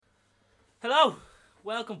Hello,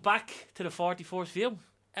 welcome back to the 41st View,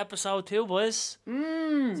 episode 2, boys.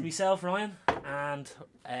 It's myself, Ryan, and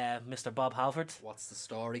Mr. Bob Halford. What's the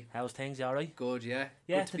story? How's things? You alright? Good, yeah.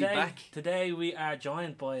 Yeah, Good to be back. Today we are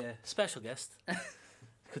joined by a special guest.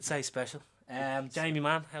 Could say special. Jamie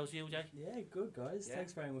Mann, how's you, Jay? Yeah, good guys. Yeah.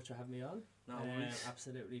 Thanks very much for having me on. No worries.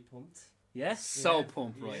 Absolutely pumped. Yes? So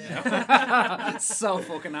pumped right now. So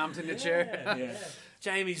fucking amped in the chair. Yeah.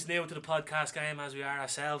 Jamie's new to the podcast game as we are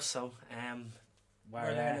ourselves, so We're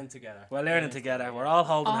learning together. We're learning together. We're all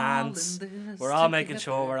holding hands. We're all making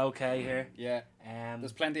sure we're okay here. Yeah. Um,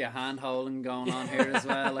 There's plenty of hand holding going on here as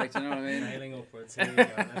well. Like, do you know what I mean? Nailing upwards. Here we go.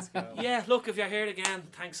 Let's go. yeah, look, if you're here again,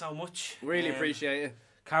 thanks so much. Really appreciate it.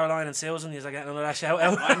 Caroline and Susan, you're getting another shout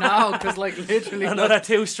out. I know, because like literally. Another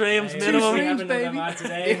 2 streams minimum. We have streams, another baby. man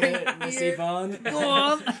today with Miss Yvonne. Go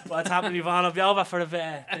on. What's happening, Yvonne? I'll be over for a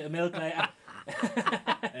bit of milk later.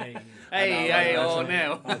 Hey, oh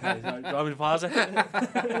now. Okay, sorry. Do you want me to pause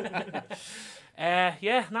it?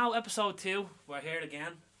 Yeah, now episode 2. We're here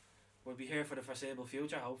again. We'll be here for the foreseeable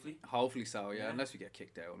future, hopefully. Hopefully so, yeah. Yeah. Unless we get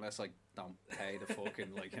kicked out. Unless I don't pay the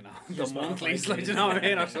fucking, like, you know, the Just monthlies, not like, do you know what I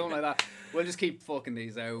mean? Or something like that. We'll just keep fucking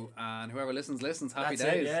these out. And whoever listens. Happy That's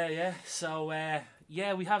days. it, yeah. So,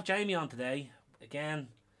 yeah, we have Jamie on today. Again,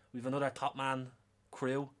 we've another top man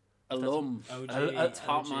crew. Alum. OG,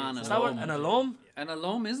 top OG. man, Is an that what, alum. an alum? An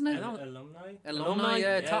alum, isn't it? Alumni. Alumni,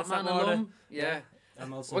 yeah, Yeah, top is that man more alum. Yeah.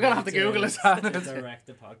 I'm also We're gonna have to Google it. Direct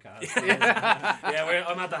the podcast. Yeah,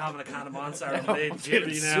 I'm at having a can of Monster. I'm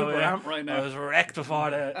feeling super amped right now. I was wrecked before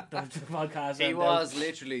the podcast. He went was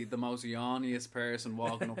literally the most yawniest person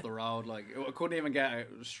walking up the road. Like, I couldn't even get a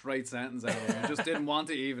straight sentence out of him. I just didn't want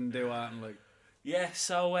to even do it. And like, Yeah,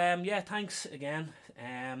 so yeah, thanks again.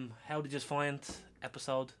 How did you find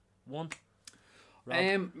episode 1?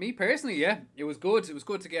 Rob? me personally, yeah, it was good. It was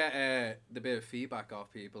good to get the bit of feedback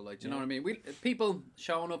off people. Like, do you know what I mean? People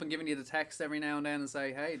showing up and giving you the text every now and then and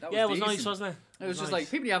say, "Hey, that was Yeah, it was decent." nice, wasn't it? It was just nice.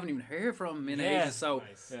 like people you haven't even heard from in Yeah. ages. So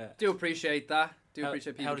Nice. Yeah. do appreciate that. Do How,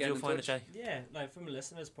 appreciate people how did getting you in find it, touch. Jay? Yeah, like from a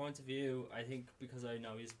listener's point of view, I think because I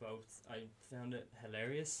know he's both, I found it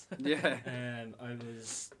hilarious. Yeah. I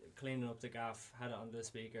was cleaning up the gaff, had it on the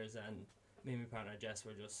speakers, and me and my partner Jess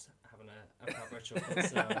were just having a proper chuckle.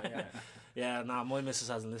 So yeah. Yeah, no, my missus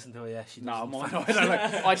hasn't listened to it yet. She No,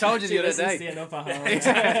 doesn't. I told you She the other listens day. to you enough at home.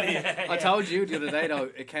 Exactly. Yeah, I yeah. told you the other day though,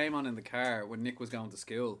 it came on in the car when Nick was going to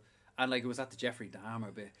school, and like it was at the Jeffrey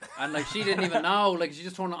Dahmer bit, and like she didn't even know, like she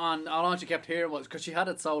just turned it on. All she kept hearing was, because she had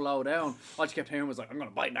it so low down, all she kept hearing was like, "I'm gonna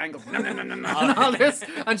bite an ankle," no, and all this,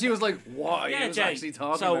 and she was like, "What?" Yeah, he was Jay, actually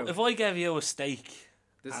talking so about. if I gave you a steak,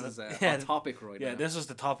 This and is a yeah, hot topic right yeah, now. this is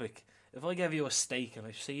the topic. If I gave you a steak and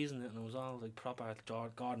I seasoned it and it was all like proper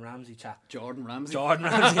Gordon Ramsay chat. Jordan Ramsay. Jordan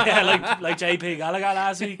Ramsay, yeah, like JP Gallagher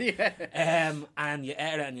last week. Yeah. And you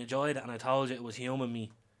ate it and you enjoyed it and I told you it was human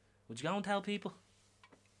meat. Would you go and tell people?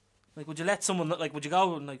 Like, would you let someone, like, would you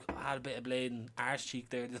go and, like, I had a bit of bleeding arse cheek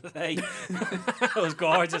there the other day? It was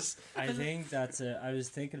gorgeous. I think that's I was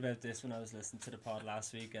thinking about this when I was listening to the pod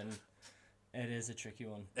last week, and it is a tricky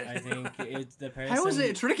one. I think the person. How is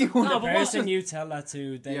it a tricky one? No, The but what's person the- you tell that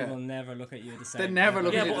to, they Yeah. will never look at you the same. They never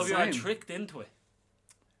look Yeah, at you but the if you're same. tricked into it.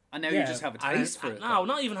 And now Yeah. you just have a and- taste for and- it. No,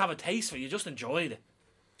 not even have a taste for it. You just enjoyed it.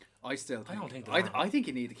 I still think. I don't think they I, have. I think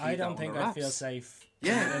you need to keep I that don't think under I'd feel wraps. safe.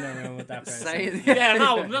 Yeah. In a room with that person. Say it. Yeah,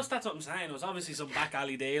 no, that's what I'm saying. It was obviously some back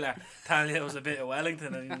alley dealer telling you it was a bit of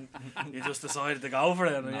Wellington and you just decided to go for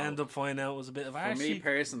it and you end up finding out it was a bit of For arse me cheek.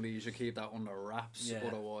 personally, you should keep that under wraps. Yeah.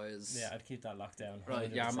 Otherwise, Yeah, I'd keep that locked down.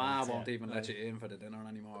 Right, your 100%, ma yeah. won't even let you in for the dinner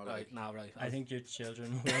anymore. Like. Right, no, right. I think your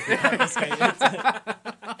children will be confiscated.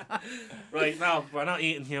 Right, no, we're not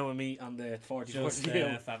eating human meat on the 44th Just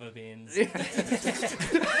view. fava beans.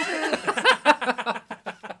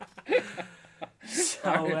 So,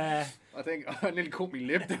 I think I nearly cut my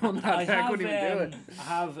lip down that. I couldn't even do it. I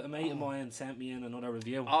have a mate of mine sent me in another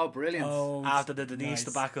review Oh, brilliant! Oh, after the Denise nice.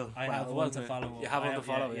 debacle. I Well, have it one wasn't to it? follow. You have one to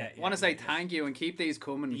follow, yeah. I want to say thank you and keep these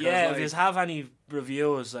coming. 'cause, Yeah, like, if you have any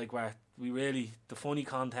reviews, like where the funny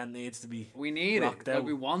content needs to be. we need rocked it. out. Like,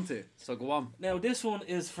 we want it. So go on. Now, this one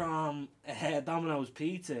is from Domino's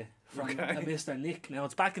Pizza from Okay. Mr. Nick. Now,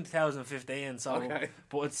 it's back in 2015, so Okay.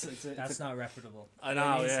 but it's That's not reputable. I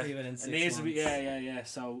know, It needs yeah. to be within It 6 needs to be, months. yeah.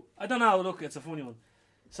 So I don't know. Look, it's a funny one.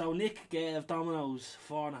 So Nick gave Domino's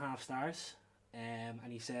 4.5 stars, and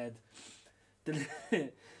he said,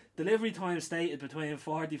 delivery time stated between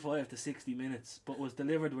 45 to 60 minutes, but was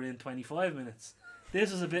delivered within 25 minutes. This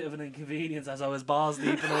was a bit of an inconvenience as I was balls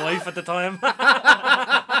deep in a wife at the time.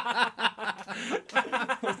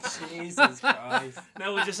 Jesus Christ.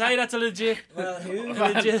 Now, would you say that's a legit? Well, who?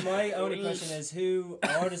 Legit. My only question is, who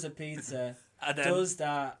orders a pizza, And then, does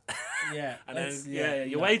that, Yeah. And then, that's-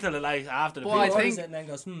 you no. wait till like after the Well, I peak. Orders think- it and then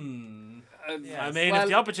goes, Yeah. I mean, Well- if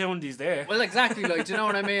the opportunity's there. Well, exactly. Like, do you know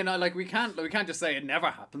what I mean? Like, we can't just say it never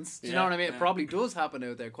happens. Do you know Yeah, what I mean? yeah. It probably does happen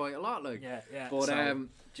out there quite a lot. Like, Yeah, yeah. but so,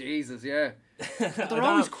 Jesus, yeah. But I they're don't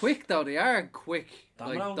always know. quick though. They are quick.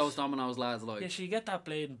 Like Dominoes? those Dominoes lads. Like, Yeah, so you get that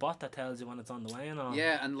bleeding bot that tells you when it's on the way and all.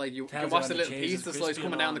 yeah, and like you Tells can you watch when the the little cheese is pizza slice crispy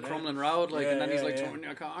coming and down all, the yeah. crumbling road, like, Yeah, and then he's yeah, like yeah. turning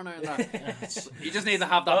your corner and that. You just need to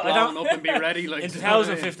have that I don't- blown up and be ready. Like, In do you know what I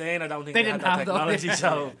mean? 2015, I don't think They they, didn't had have that technology, those.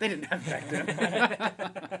 so... They didn't have back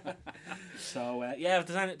then. So, yeah, if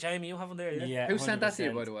there's any... Jamie, you have one there, yeah? Yeah. Who sent that to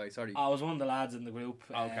you, 100%. by the way? Sorry. I was one of the lads in the group.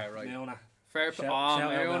 Okay, right. Leona. Fair play. Shout- Oh,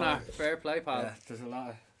 shout out, Muna. Mona. Fair play, pal. Yeah, there's a lot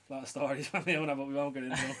of stories from Leona, but we won't get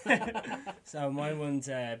into them. So my one's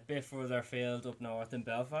a bit further field up north in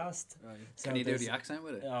Belfast. Right. So Can you do there's- the accent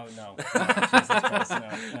with it? Oh no. Jesus Christ,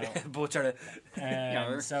 no. Butcher it.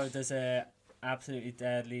 Yarr. So there's a absolutely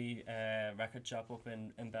deadly record shop up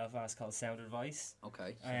in Belfast called Sound Advice.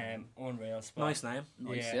 Okay. Unreal spot. Nice name.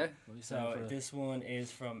 Nice, yeah. yeah. Nice name So for it. this one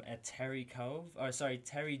is from a Terry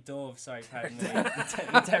Dove. Sorry, pardon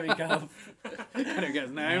me. Terry Cove. Can I get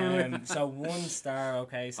his name? So 1 star.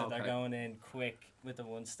 Okay, so they're Okay. going in quick with the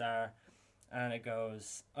 1 star, and it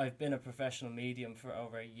goes. I've been a professional medium for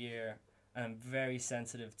over a year. I'm very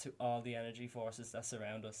sensitive to all the energy forces that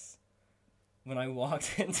surround us. When I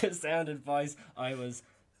walked into Sound Advice, I was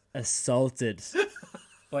assaulted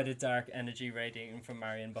by the dark energy radiating from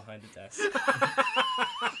Marion behind the desk.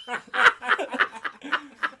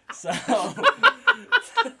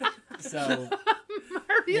 So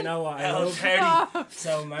you know what? I love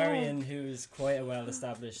So Marion, who's quite a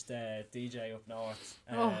well-established DJ up north,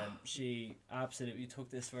 she absolutely took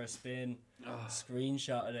this for a spin,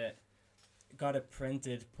 screenshotted it, got it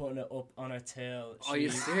printed, putting it up on her tail. Are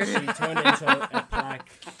you She serious? turned it into a plaque,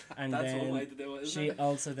 and That's one way then to do it, isn't she it?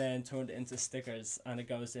 also then turned it into stickers, and it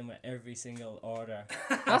goes in with every single order.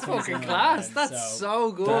 That's comes fucking in class. and That's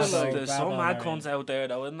so good. There's Like, There's Bravo, some mad Marion. cunts out there,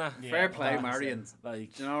 though, isn't there? Yeah, fair play, 100%. Marion.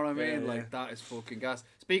 Like, Do you know what I mean? Yeah, Like, yeah. that is fucking gas.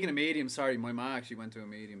 Speaking of mediums, sorry, my ma actually went to a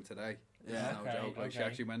medium today. Yeah. No Okay, joke. Like, she okay.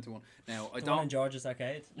 actually went to one. Now, I The one in don't. George's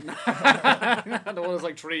Arcade. The one was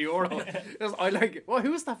like €3. I like. Well,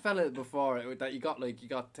 who was that fella before that you got?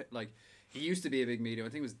 He used to be a big medium.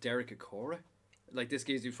 I think it was Derek Acora. Like, this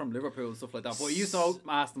guy's from Liverpool and stuff like that. But he used to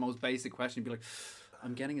ask the most basic question. He'd be like,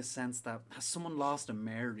 I'm getting a sense that has someone lost a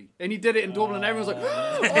Mary? And he did it in Dublin. And everyone's like,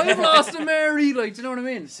 I've lost a Mary. Like, do you know what I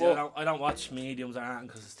mean? See, But- I don't watch mediums or anything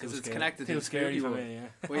because it's too 'Cause it's scary. connected to too the scary for spiritual. me. Yeah.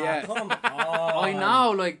 but yeah, Come on. I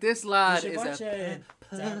know. Like, this You lad should is watch a.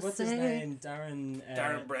 what's his name? Darren.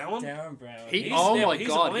 Darren Brown? Darren Brown. He- He's oh the- my he's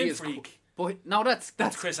God, a mind he is freak. But no, that's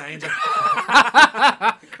That's Chris Angel.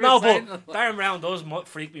 Chris No, but Angel. Darren Brown does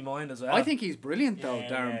freak me mind as well. I think he's brilliant though, Yeah,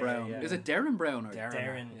 Darren yeah, Brown. yeah, yeah. Is it Darren Brown or Darren.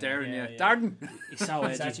 Darren. Darren? Yeah, yeah. Darren. He's so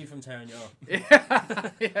He's edgy. actually from Tarn,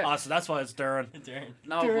 yeah. Oh, so that's why it's Darren. Darren.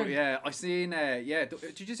 No, but yeah, I seen. Yeah,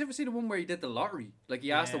 did you just ever see the one where he did the lottery? Like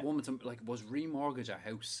he asked a Yeah. woman to was remortgage a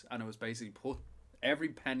house, and it was basically put every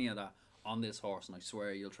penny of that on this horse, and I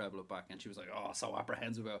swear you'll treble it back. And she was like, "Oh, so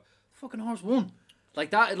apprehensive about the fucking horse won."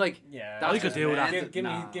 Like that, like Yeah. that's We could just do that. mental. Give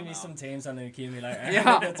Nah, me no. some teams on the accumulator.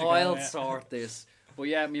 Yeah, Good to go, I'll yeah. sort this. But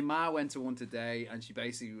yeah, my ma went to one today, and she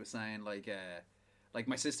basically was saying like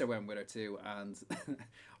my sister went with her too, and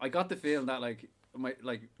I got the feeling that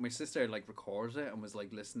my sister like records it and was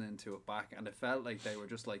like listening to it back, and it felt like they were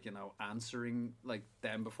just like answering like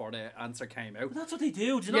them before the answer came out. But that's what they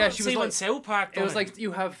do. Do you know Yeah, what? she was See, when like- South Park It done was like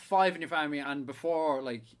you have 5 in your family, and before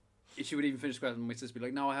like she would even finish the question, my sister would be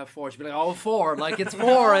like, "No, I have 4." She'd be like, "Oh, 4, like it's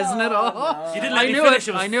 4, isn't it?" Oh. You didn't I let me knew finish.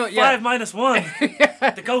 it, It was I knew it, 5 yeah. minus 1.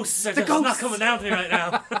 The ghosts are just not ghosts. coming down to me right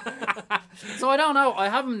now. So I don't know. I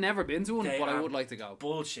haven't never been to one, They but I are would like to go.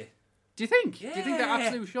 Bullshit. Do you think? Do you think they're Yeah.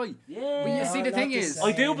 absolute shite? Yeah. But you see, the not thing the is, same.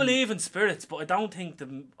 I do believe in spirits, but I don't think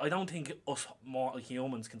us mortal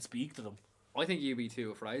humans can speak to them. I think you'd be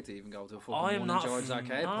too afraid to even go to a fucking I'm one not. in George's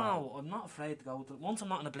Arcade. pal. No, I'm not afraid to go to. Once I'm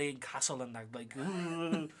not in a bleeding castle and they're like,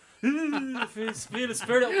 feel the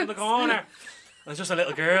spirit up in the corner. There's just a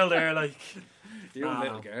little girl there, like. You and No.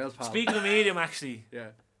 little girls, pal. Speaking of medium, actually, Yeah.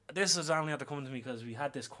 this has only had to come to me because we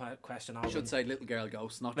had this question I over. should say little girl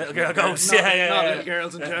ghosts, not Little just girl ghosts, not- yeah, yeah, not yeah. little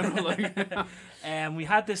girls in general. Like. We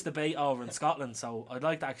had this debate over in Scotland, so I'd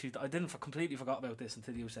like to actually. I didn't completely forgot about this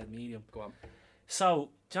until you said medium. Go on. So,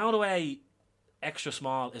 do you know the way extra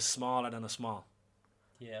small is smaller than a small,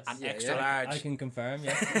 Yes. and Yeah, extra yeah. large, I can confirm,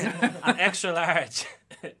 yes. and extra large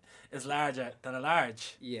is larger than a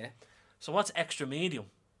large. Yeah. So what's extra medium?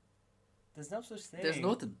 There's no such thing. There's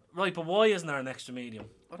nothing. Right, but why isn't there an extra medium?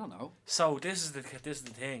 I don't know. So this is the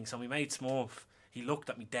thing. So my mate Smurf, he looked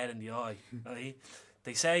at me dead in the eye. Right?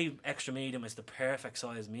 They say extra medium is the perfect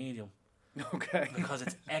size medium Okay. because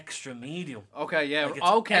it's extra medium. Okay, yeah. Like, it's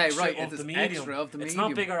Okay, extra right. of It's the medium. extra of the medium. It's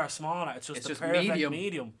not bigger or smaller. It's just It's the just perfect medium.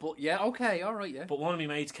 medium. But yeah, okay, all right, yeah. But one of my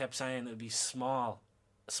mates kept saying it would be smaller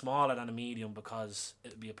than a medium because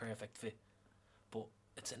it would be a perfect fit. But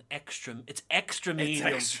it's extra medium.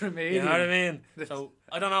 It's extra medium. You know what I mean? So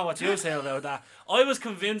I don't know what you say about that. I was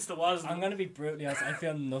convinced it wasn't. I'm going to be brutally honest. I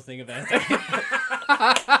feel nothing about that.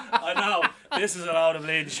 I know. This is a lot of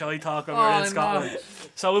bleeding shy talk when we're Oh, in Scotland.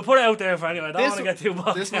 So we'll put it out there for anyway. I don't This- want to get too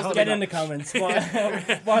bogged this down. must Get in the comments.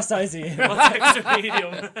 What size are you? What's extra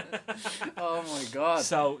medium? Oh my god.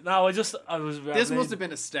 So no, I was. This must have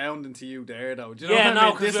been astounding to you there, though. Do you know Yeah, what I no,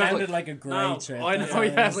 mean? 'cause This it was Sounded like a great No, trip. I know, That's all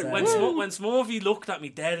yeah, it's I'm like saying. when Smurfy looked at me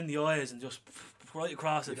dead in the eyes and just right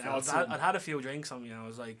across it, felt I'd had a few drinks on me. And I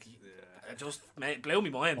was like, it just blew me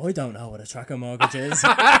mind. I don't know what a tracker mortgage is.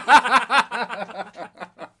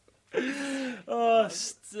 Oh,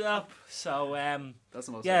 stop. So That's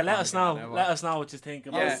the most yeah, let iconic us know. one ever. Let us know what you think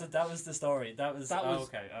about. Yeah. it. That was the story. That was That was-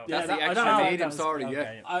 okay. Yeah, That's that- the I extra don't know. medium That was- story,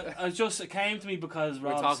 okay. yeah. I just it came to me because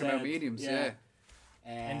We're Rob talking said, about mediums, yeah.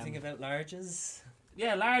 Anything about larges?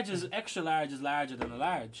 Yeah, large is extra large is larger than a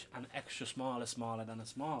large, and extra small is smaller than a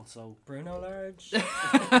small. So Bruno large?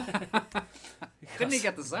 Didn't he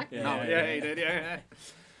get the sack? Yeah, No, yeah, yeah, yeah. he did, yeah.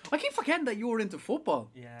 I keep forgetting that you were into football.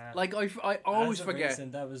 Yeah. Like, I always As of forget.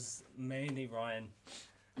 recent, that was mainly Ryan.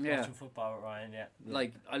 Yeah. Watching football with Ryan, yeah.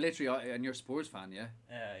 Like, I literally, and you're a Spurs fan, yeah?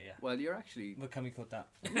 Yeah. Well, you're actually... But can we cut that?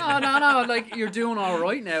 No, like, you're doing all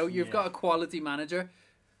right now. You've Yeah. got a quality manager.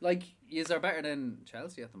 Like, yous are better than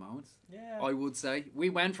Chelsea at the moment, Yeah. I would say. We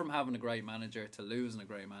went from having a great manager to losing a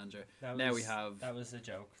great manager. That Now was- we have... That was a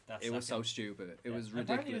joke. That's It was so stupid. It was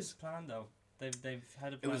Apparently it was ridiculous. planned, though. They've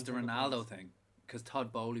had a It plan was the for a couple Ronaldo months. thing. Because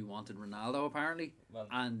Todd Bowley wanted Ronaldo, apparently. Well,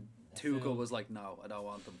 And Phil- Tuchel was like, no, I don't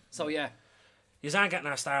want them. So, yeah. you aren't getting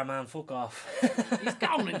our star man. Fuck off. He's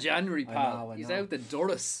gone in January, I pal. know, I He's know. out the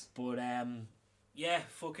Durris. But yeah,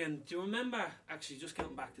 fucking. Do you remember? Actually, just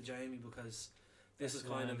getting back to Jamie because this is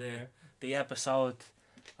kind of the episode.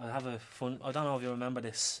 I have a fun. I don't know if you remember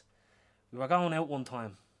this. We were going out one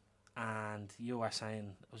time, and you were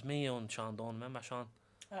saying it was me and Sean Dunn. Remember Sean?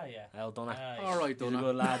 Oh, yeah. Well done. All right, He's a Donna.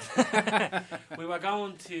 good lad. We were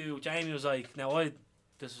going to. Jamie was like,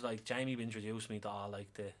 this was like Jamie introduced me to all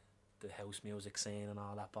like the house music scene and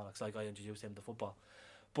all that bollocks. Like I introduced him to football.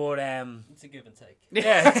 But It's a give and take.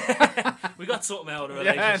 yeah, we got something out of the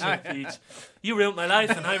Yeah, relationship each. You ruined my life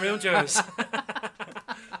and I ruined yours.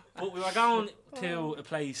 But we were going to a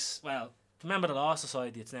place. Well, remember the Law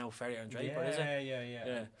Society? It's now Ferrier and Draper, is it?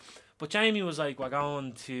 Yeah. But Jamie was like, we're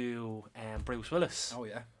going to Bruce Willis. Oh,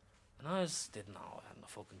 yeah. And I just didn't know. I had no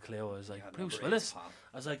fucking clue. I was like, Yeah, no Bruce brains, Willis? pal.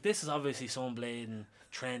 I was like, this is obviously some bleeding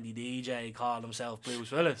trendy DJ called himself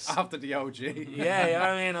Bruce Willis. After the OG. Yeah, you know what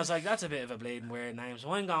I mean? I was like, that's a bit of a bleeding weird name.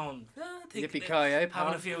 So I'm going, Yippee-ki-yay, having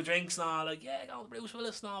pal. a few drinks now, like, yeah, go Bruce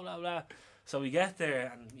Willis now, blah, blah. So we get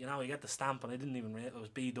there, and, you know, we get the stamp, and I didn't even realize it was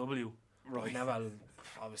BW. Right. I never,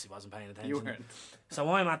 obviously wasn't paying attention. You weren't. So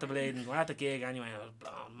I'm at the bleeding, we're at the gig anyway, I was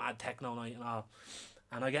blowing mad techno night and all.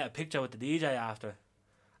 And I get a picture with the DJ after.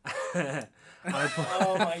 And I put,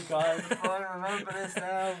 Oh, my God. I remember this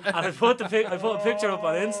now. and I put a picture up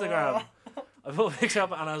on Instagram. I put a picture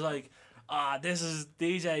up and I was like, this is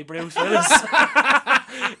DJ Bruce Willis.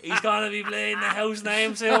 He's gonna be playing the house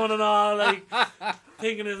name soon and all, like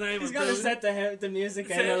thinking his name He's was going to Bruce. set the music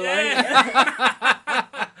in Yeah. a line.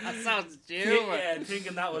 That sounds stupid. Yeah,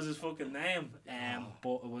 thinking that was his fucking name.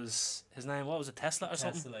 But it was his name. What was it? Tesla or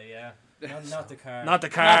something? Tesla, yeah. Not the car. Not the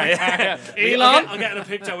car. Yeah. Elon? I'll get in a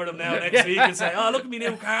picture with him now next week and say, "Oh, look at me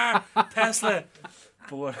new car, Tesla."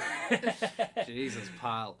 But Jesus,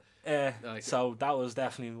 pal. Like- so that was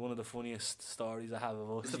definitely one of the funniest stories I have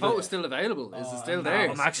of us. Is the photo still available? Is it still no, there?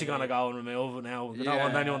 I'm actually gonna go and remove it now. I don't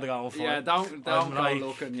want anyone to go and find. Yeah, don't I'm go like-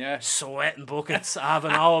 looking, yeah. Sweating buckets. I have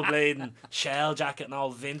an old bleeding shell jacket and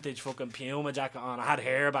old vintage fucking Puma jacket on. I had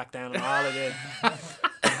hair back then and all of it.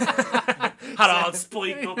 Had all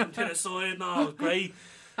spiked up and to the side and all. It was great.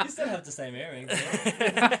 You still have the same earrings.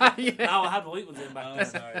 Yeah. No, I had white ones in back Oh, then.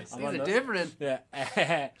 sorry. I'm These on are those. different.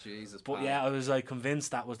 Yeah. Jesus, But pal. yeah, I was like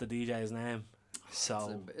convinced that was the DJ's name.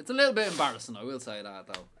 So It's a little bit embarrassing, I will say that,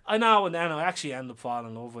 though. I know, and then I actually ended up falling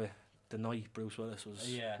in love with the night Bruce Willis was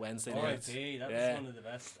Yeah. Wednesday night. R.I.P. That Yeah. was one of the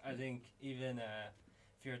best. I think even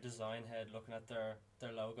if you're a design head looking at their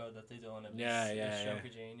logo that they done, it was, Yeah, it yeah, was yeah. stroke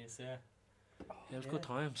of genius, yeah. Yeah, it was good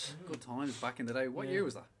times. Good times back in the day. What Yeah. year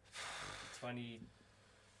was that? 20...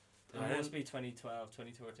 Yeah. It must be 2012,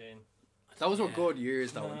 2013. Those were Yeah. good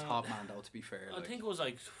years, though, in No. Top Man, though, to be fair. I Like. think it was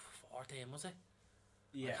like 14, was it?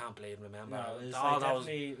 Yeah. I can't believe remember. No, it was, Oh, that was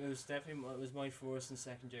it was my first and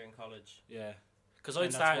second year in college. yeah. Because And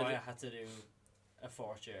I'd that's started. why I had to do a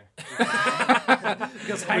fourth year.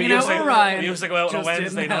 Because We hanging out used, with to, Ryan. we used to go out on a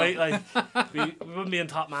just didn't Wednesday help. night. Like we wouldn't be in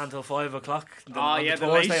Top Man till 5 o'clock. Oh yeah, the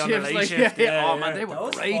late Thursday on shifts. the late Like, shift. oh man, they were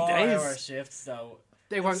Those great 4-hour days. shifts though.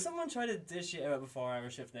 They were If someone tried to dish you out a 4-hour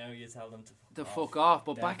shift now, you tell them to the fuck fuck off.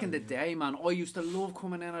 But back in the Definitely. day, man, I used to love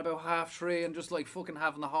coming in at about 3:30 and just like fucking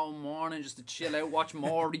having the whole morning just to chill out, watch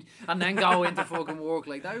Maury, and then go into fucking work.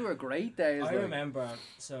 Like they were great days. I like. remember,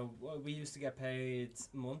 so we used to get paid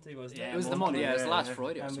monthly, wasn't Yeah, It was the monthly, money, yeah. It was yeah, last yeah.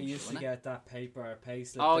 Friday or And we something, used to wasn't it? get that paper pay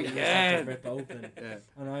slip. Oh, that you just yeah. had to rip open. Yeah.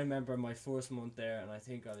 And I remember my first month there, and I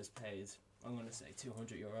think I was paid, I'm gonna say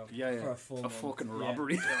 €200 Yeah, yeah. for a full A month. fucking Yeah.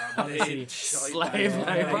 robbery. Honestly, Slave yeah,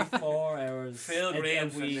 labour. like 4 hours. Phil a Green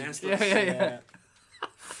week. finessed Yeah, us. yeah.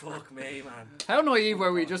 Fuck me, man. How naive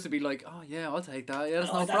were we just to be like, oh yeah, I'll take that. Yeah, that's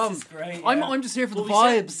Oh, no that's problem. just great. I'm just here for the But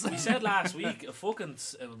vibes. we said last week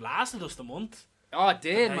it lasted us the month. Oh, it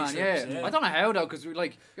did, The man. pay Yeah. slips, yeah. I don't know how though, because we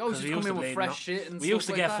like you always 'Cause just we come used in to with bleed fresh no- shit and We stuff used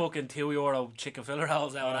to like get that. fucking €2 chicken fillet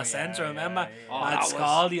rolls out of that centre, remember? yeah. Oh, Mad that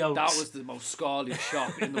scaldy oats. That was the most scaldy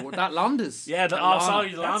shop in the world. That Landis. Yeah, That oh, Lana. sorry,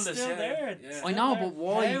 the That's Landis. still Yeah. there. Yeah. It's I still know, there. but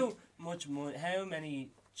why? How much money? How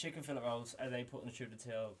many chicken fillet rolls are they putting through the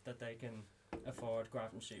till that they can afford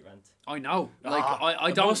Grafton Street rent? I know. Like Ah, I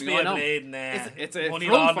there don't. must be I a know. bleeding there. It's a money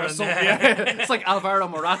front for laundering something. there. Yeah. It's like Alvaro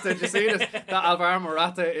Morata. Did you see this? That Alvaro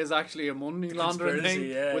Morata is actually a money laundering Conspiracy,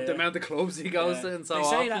 thing yeah, with the yeah. amount of clubs he goes Yeah. to and so they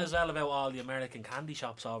say often. that as well about all the American candy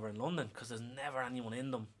shops over in London because there's never anyone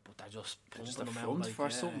in them, but they're just pumping just a them front out. Like, for yeah,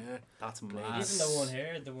 something. yeah. That's mad. Even the one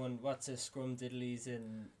here, the one what's a Scrum Diddleys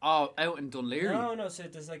in. Oh, out in Dunleary. No, so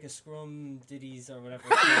there's like a Scrum Diddies or whatever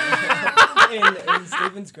in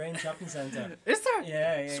Stephen's Green Shopping Centre. Is there?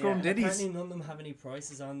 Yeah. Scrum yeah. Diddies. Apparently none of them have any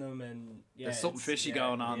prices on them, and yeah, There's something it's- fishy yeah,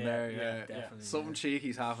 going on there. Yeah, definitely. Something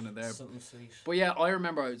cheeky's happening there. Something sweet. But yeah, I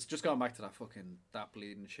remember it's just going back to that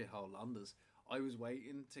bleeding shithole Landers. I was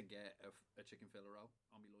waiting to get a chicken fillet roll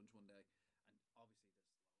on my lunch one day, and obviously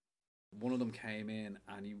one of them came in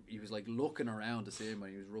and he was like looking around to see him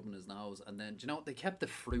and he was rubbing his nose, and then do you know what? They kept the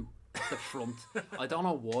fruit at the front. I don't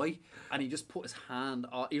know why, and he just put his hand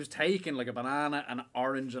on, he was taking like a banana, an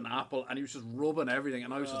orange, an apple, and he was just rubbing everything,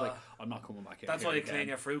 and I was just like, I'm not coming back here. That's why you again. clean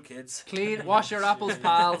your fruit, kids. Clean, wash your apples,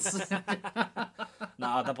 pals.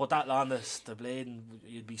 But that Landis, the bleeding,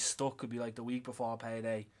 you'd be stuck. It'd be like the week before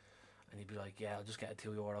payday, and you'd be like, "Yeah, I'll just get a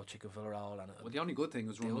 €2 chicken fillet roll." And Well, the only good thing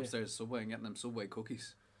was running Do it. upstairs to Subway and getting them Subway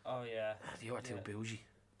cookies. Oh yeah. you are too bougie.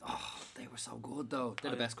 Oh, they were so good though. They're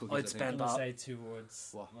the best cookies. I'd I think. spend I'm gonna all- say 2 words.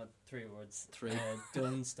 What? 3 words. 3.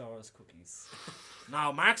 Dunn Stores cookies.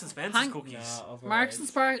 No, Marks and Spencer's Hang- cookies. No, Marks and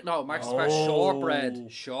Spencer. No, Marks and Spencer Oh.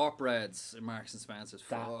 shortbreads in Marks and Spencer's.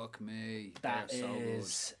 That- Fuck me. That They're so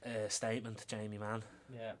is a statement, Jamie, man.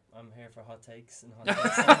 Yeah, I'm here for hot takes and hot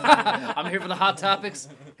takes. I'm here for the hot topics.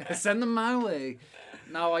 Send them my way.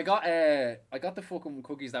 No, I got the fucking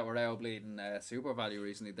cookies that were out bleeding Super Value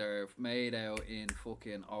recently. They're made out in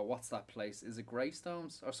fucking what's that place? Is it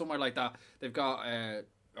Greystones or somewhere like that? They've got a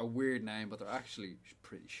weird name, but they're actually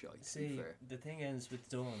pretty shite. To be See, fair. the thing is with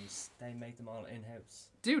Dunn's, they make them all in house.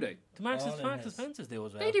 Do they? The Marks All and in Marks and his- Spencer's do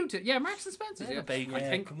as well. They do too. Yeah, Marks and Spencer's. Yeah, Yeah, the bacon. I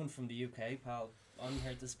think. coming from the UK, pal. I'm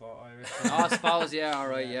here to support Irish. I suppose. Yeah. All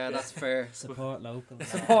right. Yeah, that's fair. Support local.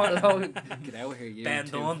 Support alone. Get out of here, you. Ben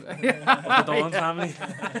two. Dunn of the Dunn family.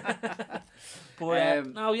 But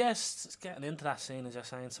no, yes, it's getting into that scene as you're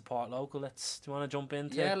saying, support local. Do you want to jump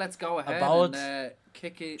into? Yeah, let's go ahead Abode. and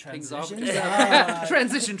kick it things off. Transition? Yeah.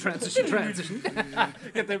 transition.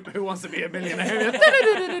 Get the Who Wants to Be a Millionaire?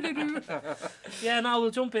 Yeah, no,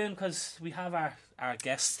 we'll jump in because we have our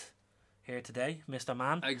guest here today, Mr.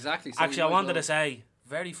 Mann. Exactly. So Actually, I wanted to say,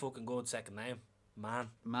 very fucking good second name, Mann.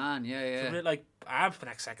 Man, yeah. So, like, our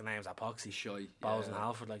next second names are Poxy, Shy. Bowes and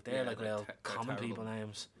Halford. Like, they're Yeah, like they're real common terrible. people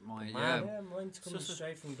names. Mine, Man. Yeah, mine's coming Just a-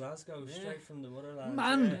 straight from Glasgow, straight from the motherland.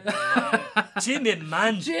 Man. Yeah. Jimmy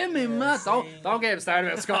Mann. Jimmy, man. Don't get him started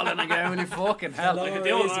about Scotland again, will you fucking hell. The Like, lore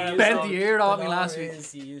they all is are. you bent used the to- ear off me the last lore week.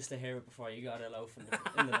 is you used to hear it before you got a loaf in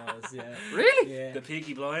the nose, yeah. Really? Yeah. The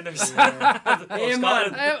Peaky Blinders. Yeah. Hey,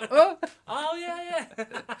 man. man. Oh, yeah.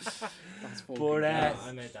 That's fucking But, Yeah,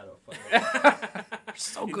 I made that up.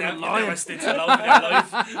 so You good at never lying. stitch a loaf in your life.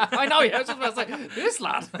 I know, yeah. I was just about to say, this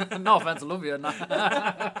lad. No offense, I love you. No.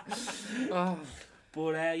 Oh.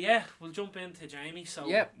 But, yeah, we'll jump into Jamie. So,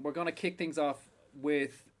 Yeah, we're going to kick things off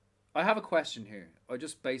with... I have a question here. I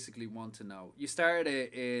just basically want to know. You started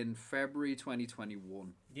it in February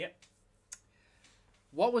 2021. Yep.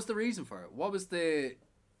 What was the reason for it? What was the...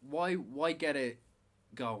 Why get it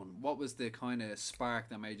going? What was the kind of spark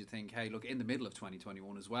that made you think, hey, look, in the middle of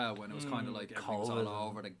 2021 as well, when it was kind of like everything was COVID all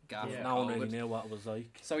over the gaff. Yeah. No one really COVID. knew what it was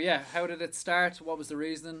like. So yeah, how did it start? What was the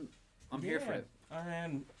reason? I'm here for it. I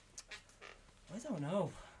don't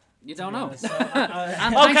know. You don't know. So,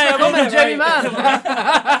 And Okay, thanks for coming, Jamie Mann.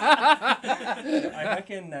 I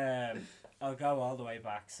reckon I'll go all the way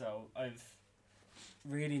back. So I've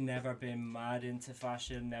really never been mad into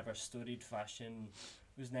fashion, never studied fashion,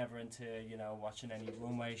 was never into, watching any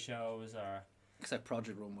runway shows or... Except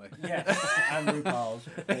Project Runway. Yeah, and RuPaul's.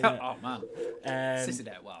 Yeah. Oh man, sissy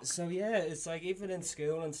that wow. So yeah, it's like even in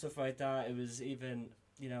school and stuff like that, it was even,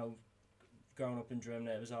 growing up in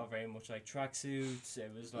Drimna, it was all very much like tracksuits.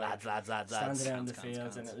 It was like Lads. standing out in the Cans.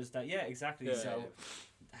 fields, and it was that. Yeah, exactly. Yeah, So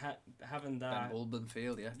having that. Ben Ulban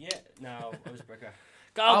Field, yeah. Yeah, no, I was Bricker.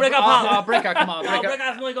 Go, Bricker Pop! Oh, Bricker, come on, Oh, Bricker.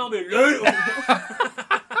 Bricker's not gonna be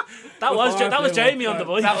that was Jamie on the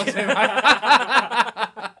bike. That was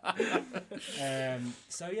him.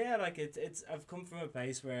 So yeah, like it's I've come from a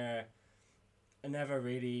place where I was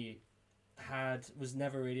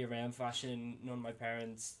never really around fashion. None of my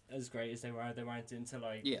parents, as great as they weren't into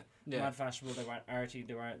like mad fashionable. They weren't arty.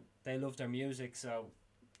 They loved their music, so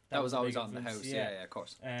that was a always big on the influence. house. Yeah, of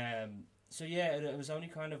course. So yeah, it was only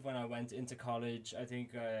kind of when I went into college, I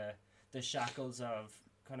think the shackles of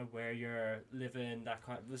kind of where you're living, that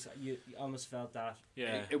kind of was you almost felt that.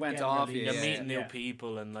 Yeah, it went Getting off. released. you're Yeah, meeting new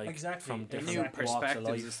people and like from Exactly. different new walks of perspectives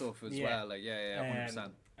life. and stuff as Yeah. well. Like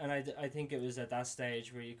 100%. And I think it was at that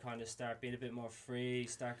stage where you kind of start being a bit more free,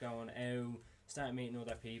 start going out, start meeting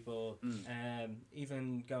other people,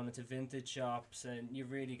 even going into vintage shops, and you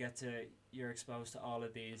really you're exposed to all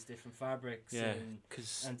of these different fabrics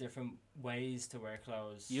and different ways to wear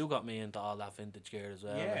clothes. You got me into all that vintage gear as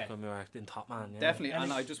well. Yeah. Like when we were in Top Man. Yeah. Definitely,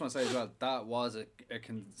 and I just want to say as well, that was a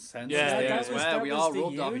consensus Yeah, thing yeah. as well. We all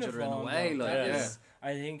rubbed off each other in a way. Like,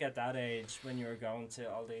 I think at that age, when you were going to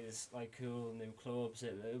all these like cool new clubs,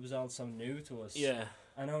 it was all so new to us. Yeah.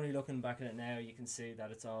 And only looking back at it now, you can see that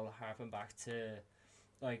it's all harping back to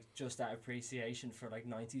like just that appreciation for like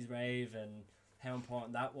 90s rave and how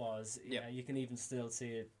important that was. Yeah. You can even still see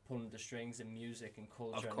it pulling the strings in music and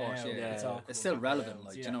culture. of course, now. yeah. It's, all It's coming still back relevant. around,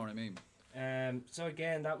 Like, yeah. do you know what I mean? So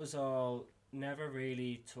again, that was all. Never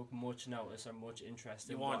really took much notice or much interest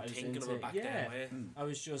You in weren't what I was thinking into. of it back then, were you? I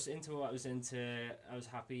was just into what I was into. I was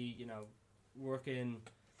happy, working,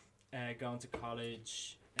 going to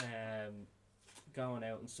college, going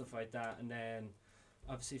out and stuff like that, and then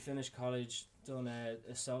obviously finished college, done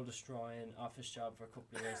a soul destroying office job for a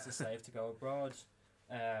couple of years to save to go abroad,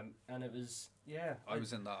 and it was I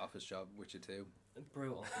was in that office job with you too,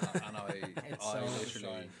 brutal. and I It's I so literally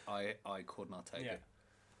destroying. I could not take Yeah. it.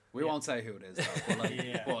 We won't say who it is, though, but like,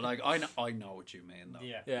 Yeah. but like I know what you mean though.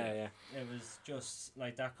 Yeah. It was just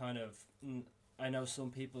like that kind of. I know some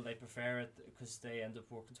people they prefer it because they end up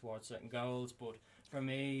working towards certain goals, but for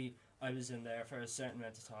me, I was in there for a certain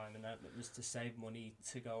amount of time, and that was to save money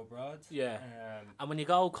to go abroad. Yeah. And when you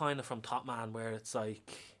go kind of from Top Man, where it's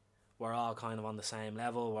like we're all kind of on the same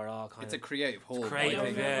level, we're all kind It's a of creative whole. creative, I I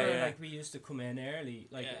think. remember, yeah. like we used to come in early,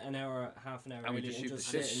 like Yeah. half an hour And we early, just and shoot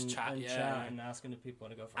just the sit shit. and Chat, and yeah. chat and asking if people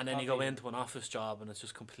want to go for and then you go coffee. into an office job and it's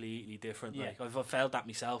just completely different. Yeah. Like I've felt that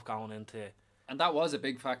myself going into. And that was a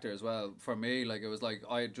big factor as well for me. Like, it was like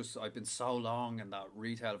I've been so long in that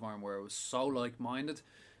retail environment where I was so like minded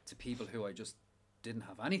to people who I just didn't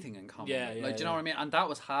have anything in common. Yeah, with. yeah, Like, do you know yeah. what I mean? And that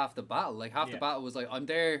was half the battle. Like, half the Yeah. battle was like, I'm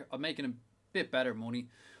there, I'm making a bit better money,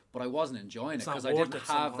 but I wasn't enjoying It's it not because I worth didn't it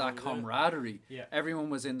have that sometimes, yeah. camaraderie. Yeah. Everyone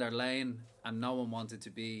was in their lane and no one wanted to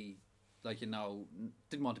be like,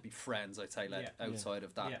 didn't want to be friends, I'd say, like, Yeah. outside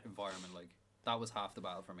of that Yeah. environment. Like, that was half the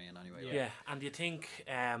battle for me in any way. Yeah. And do you think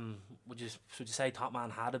would you say Top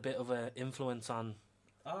Man had a bit of an influence on?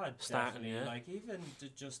 Oh, Starting, definitely. yeah. Like even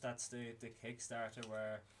just that's the Kickstarter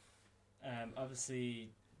where, obviously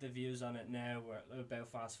the views on it now were about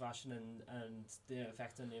fast fashion and the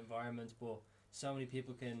effect on the environment, but so many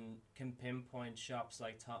people can pinpoint shops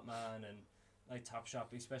like Top Man and like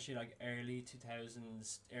Topshop, especially like early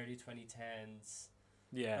 2000s, early 2010s.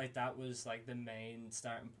 Yeah. Like that was like the main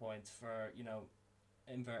starting point for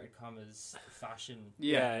inverted commas fashion.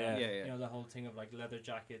 Yeah. You know, the whole thing of like leather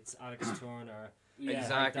jackets, Alex Turner.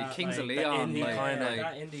 Exactly. like that, Kings of like, Leon. indie like, kinda- like,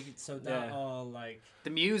 that indie, so that Yeah. all like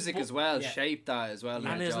the music as well shaped that as well. in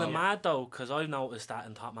And the isn't it job. mad though? Because I've noticed that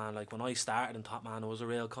in Top Man, like when I started in Top Man, it was a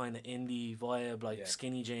real kind of indie vibe, like Yeah.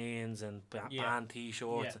 skinny jeans and Yeah. band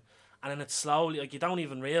t-shirts. Yeah. And then it slowly, like you don't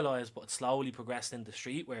even realise, but it slowly progressed into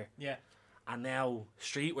streetwear. yeah And now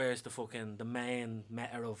streetwear is the main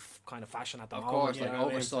meta of kind of fashion at the Of moment. course, you like know what I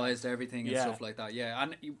mean? oversized everything and Yeah. stuff like that. Yeah,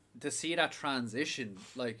 and to see that transition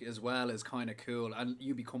like as well is kind of cool, and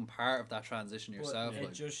you become part of that transition yourself. It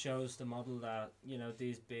Like, just shows the model that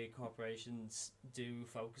these big corporations do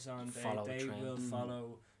focus on. Follow a They trend. will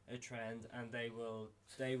follow a trend, and they will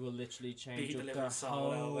literally change Be up delivered the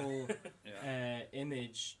solo. whole yeah.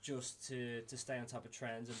 image just to stay on top of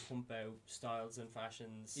trends and pump out styles and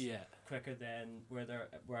fashions Yeah. quicker than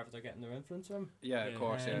wherever they're getting their influence from. Yeah, of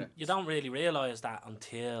course, yeah. You don't really realise that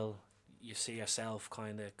until you see yourself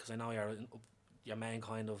kind of, because I know your main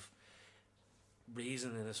kind of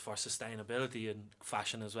reasoning is for sustainability and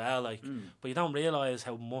fashion as well, like, but you don't realise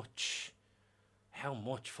how much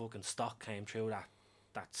fucking stock came through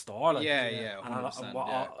that store, like, Yeah, and 100%,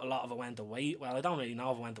 a lot of it went to waste. Well, I don't really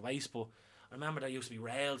know if it went to waste, but I remember there used to be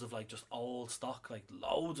rails of like just old stock, like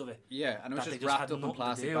loads of it. Yeah, and it was that just they just wrapped had up in nothing to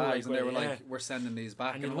plastic do, bags, and they were yeah. like, "We're sending these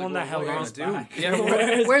back." And you I'm wonder like, how what are you long's gonna back. do?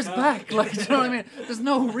 Yeah, where's back? Like, do you know what I mean? There's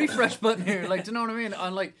no refresh button here. Like, do you know what I mean?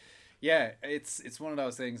 And like, yeah, it's one of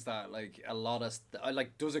those things that like a lot of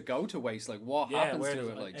like, does it go to waste? Like, what Yeah, happens where to does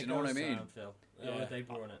it? it- Like, do you know what I goes to mean? landfill. Yeah. They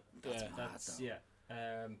burn it. Yeah. That's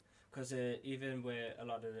because even with a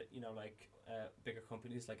lot of bigger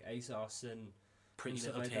companies like ASOS and Pretty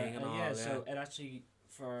stuff little like thing that. and all. Yeah, Yeah, so it actually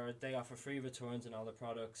they offer free returns on all the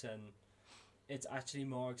products, and it's actually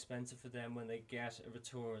more expensive for them when they get a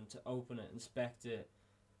return to open it, inspect it,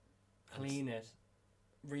 clean it,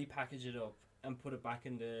 repackage it up, and put it back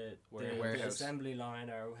in the Warehouse. assembly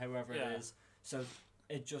line or however Yeah. it is. So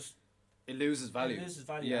it just It loses value. It loses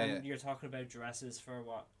value. Yeah, And yeah. you're talking about dresses for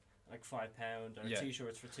what, like £5, or Yeah.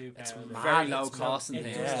 t-shirts for £2. It's and mad. Very low It's cost and it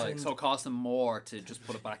things, doesn't- like, so it costs them more to just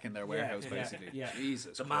put it back in their warehouse, yeah, basically. yeah.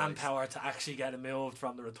 Jesus the Christ. manpower to actually get it moved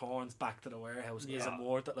from the returns back to the warehouse Yeah. isn't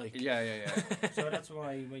worth it. Like, Yeah. So that's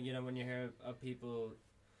why when you hear of people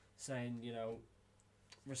saying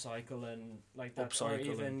recycle and like that, or Upcycle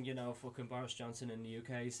even fucking Boris Johnson in the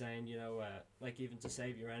UK saying like even to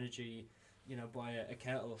save your energy, buy a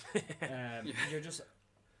kettle.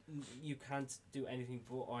 You can't do anything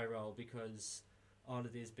but eye roll, because all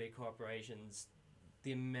of these big corporations,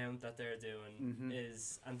 the amount that they're doing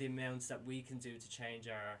is, and the amounts that we can do to change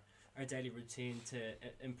our daily routine to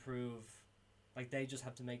improve, like they just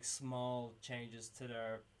have to make small changes to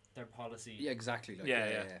their policy. Yeah, exactly. Like,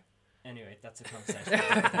 Yeah. Anyway, that's a conversation.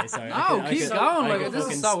 Okay, sorry. No, keep going, I like, could this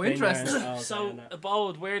is fucking so spin around interesting. all day so on that.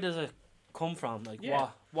 Abode, where does it come from? Like, Yeah.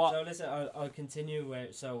 what? So listen, I'll continue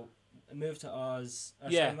with, so I moved to Oz.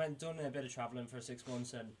 Yeah. So I went done a bit of travelling for 6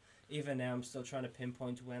 months, and even now I'm still trying to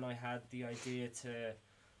pinpoint when I had the idea to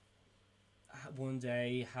one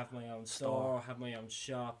day have my own store, have my own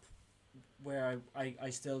shop, where I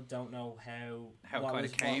still don't know How it kind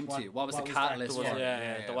of came to you. What was the There catalyst was, for it?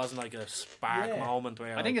 there wasn't like a spark Yeah. moment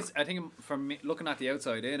where I think for me, looking at the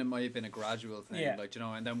outside in, it might have been a gradual thing, Yeah. like,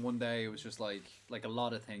 and then one day it was just like a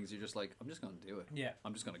lot of things. You're just like, I'm just gonna do it. Yeah.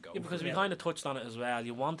 I'm just gonna go. Yeah, because for we it. kind of touched on it as well.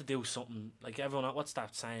 You want to do something like everyone. What's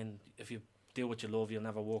that saying? If you do what you love, you'll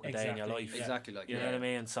never work a day in your Exactly, life. yeah. Exactly, like, You know what I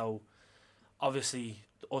mean? So obviously,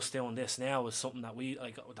 us doing this now is something that we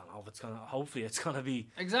like. I don't know if it's gonna. Hopefully, it's gonna be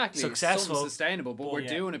Exactly, successful, it's something sustainable, but we're yeah,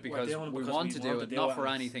 doing it because we want to do it, not for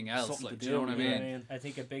and it's anything else. something Like, to do you know what I you mean? I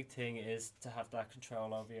think a big thing is to have that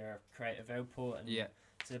control over your creative output, and Yeah.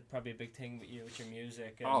 it's probably a big thing with you with your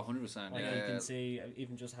music. And Oh, 100%. like Yeah, you can see,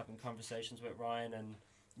 even just having conversations with Ryan, and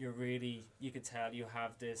you could tell you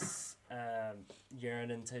have this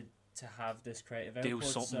yearning to have this creative output. do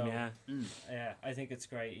something. So, Yeah, yeah, I think it's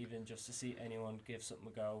great even just to see anyone give something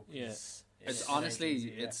a go. 'cause Yeah. It's it honestly, ain't easy,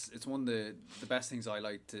 yeah. it's one of the best things I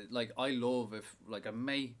like to like. I love if like a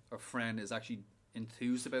mate or friend is actually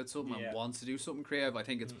enthused about something Yeah. and wants to do something creative. I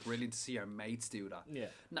think it's brilliant to see our mates do that.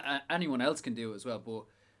 yeah. Anyone else can do it as well, but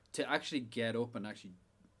to actually get up and actually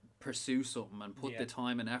pursue something and put Yeah. the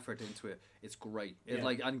time and effort into it, it's great. Yeah.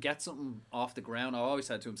 And get something off the ground. I always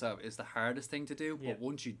said to himself, it's the hardest thing to do, Yeah. but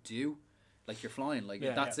once you do, like, you're flying. Like,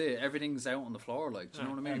 Yeah. that's it. Everything's out on the floor. Like, do you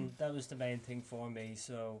know what I mean? And that was the main thing for me.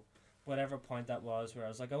 So, whatever point that was, where I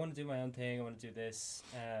was like, I want to do my own thing, I want to do this.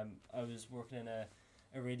 I was working in a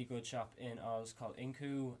really good shop in Oz called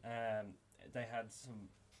Inku. They had some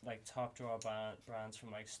like top drawer brands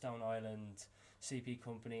from like Stone Island, CP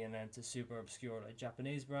Company, and then to super obscure like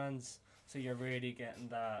Japanese brands. So you're really getting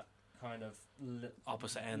that kind of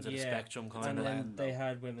Opposite ends of the Yeah. spectrum, and kind of. then they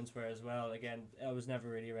had women's wear as well. Again, I was never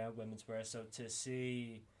really around women's wear, so to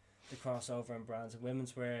see the crossover in brands and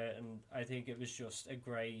women's wear, and I think it was just a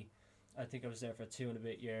great. I think I was there for 2 and a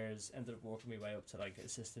bit years. Ended up working my way up to like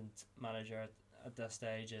assistant manager at that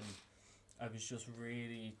stage, and I was just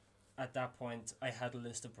really at that point, I had a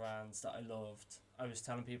list of brands that I loved. I was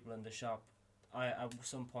telling people in the shop, at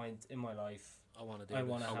some point in my life, I want to do I this.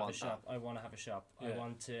 want to have a that. shop. I want to have a shop. Yeah. I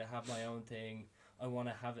want to have my own thing. I want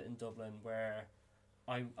to have it in Dublin where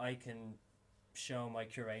I can show my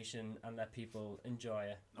curation and let people enjoy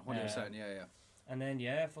it. 100%, yeah. And then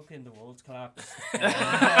fucking the world collapsed.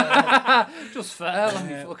 Just fell on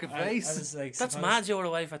Yeah, your fucking I face. was like, That's mad. You were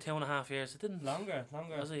away for 2.5 years. It didn't. Longer.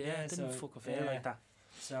 Was it? Yeah, it didn't fucking feel like that.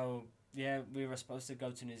 So yeah, we were supposed to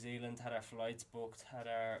go to New Zealand, had our flights booked, had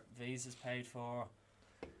our visas paid for.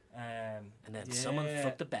 And then someone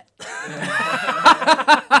fucked the bet.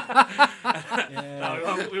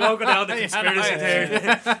 No, we won't go down the conspiracy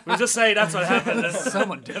theory. We'll just say that's what happened.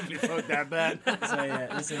 Someone definitely fucked that bet. So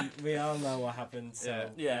yeah, listen, we all know what happened. So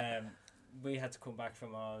Yeah. we had to come back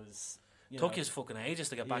from Oz. Took his fucking ages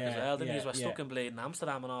to get back as well, didn't you? Were stuck in bleeding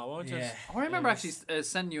Amsterdam and all, weren't you? Yeah. I remember actually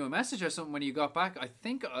sending you a message or something when you got back. I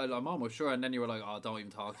think I'm almost sure, and then you were like, "Oh, don't even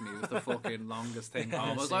talk to me." It was the fucking longest thing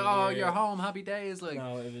home. I was like, "Oh, you're home, happy days." Like,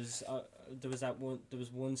 no, it was there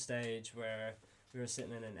was one stage where we were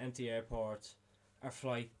sitting in an empty airport. Our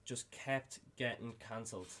flight just kept getting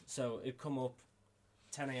cancelled. So it come up,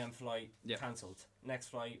 10 a.m. flight cancelled. Next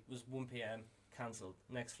flight was 1 p.m. cancelled.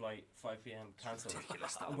 Next flight 5 p.m. cancelled.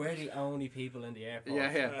 We're the only people in the airport.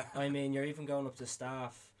 Yeah. I mean, you're even going up to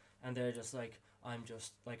staff, and they're just like, "I'm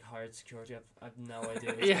just like hired security. I've no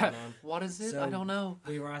idea what's going on." What is it? So I don't know.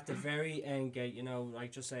 We were at the very end gate. You know,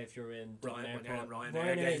 like just say if you're in Ryanair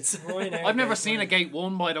gates. Ryanair I've never gates, seen a gate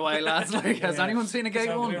 1, by the way, lads. Like, has anyone seen a gate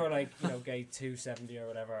so 1? we were like, gate 270 or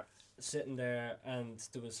whatever, sitting there, and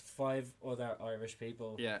there was 5 other Irish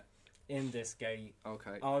people in this gate,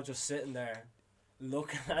 Okay. all just sitting there,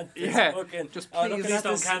 looking at this fucking... Just Please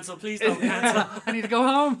don't cancel. Please don't cancel. I need to go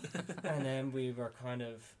home. And then we were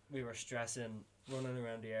stressing, running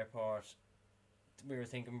around the airport. We were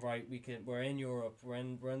thinking, right, we're in Europe, we're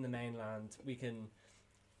in the mainland, we can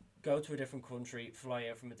go to a different country, fly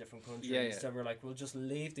out from a different country. Yeah. So we're like, we'll just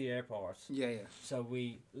leave the airport. Yeah. So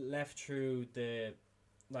we left through the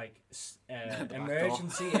The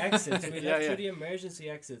emergency exits. We left through the emergency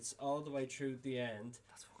exits all the way through the end.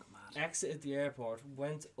 That's fucking mad. Exited the airport,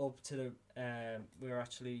 went up to the we were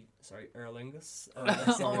actually Aer Lingus. Aer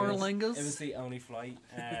Lingus. It was the only flight.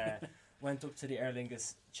 Went up to the Aer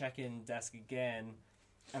Lingus check-in desk again,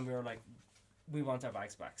 and we were like, we want our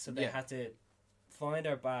bags back. So they had to find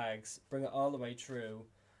our bags, bring it all the way through,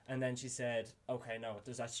 and then she said, "Okay, no,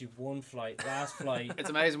 there's actually one flight, last flight." It's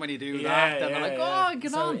amazing when you do that. Then they're like, "Oh,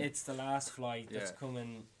 get on." So it's the last flight that's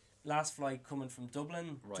coming. Last flight coming from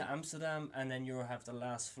Dublin to Amsterdam, and then you'll have the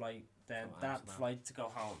last flight. Then that flight to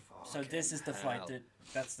go home. So this is the flight.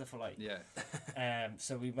 That's the flight. Yeah.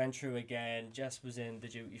 So we went through again. Jess was in the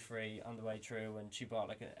duty free on the way through, and she bought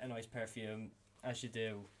like a nice perfume, as you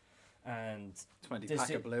do. And 20 pack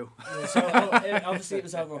of blue. So obviously it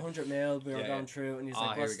was over 100 ml. We were going through, and he's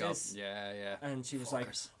like, "What's this?" Yeah. And she was like,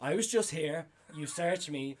 "I was just here. You searched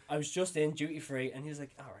me. I was just in duty free." And he was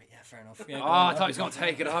like, "All right, yeah, fair enough." Yeah, I thought he was gonna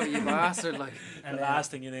take it off, you bastard! Like, and the last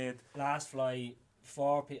thing you need. Last flight,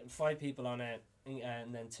 5 people on it,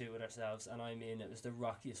 and then 2 with ourselves. And I mean, it was the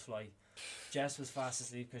rockiest flight. Jess was fast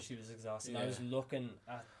asleep because she was exhausted. I was looking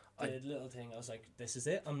at the little thing. I was like, "This is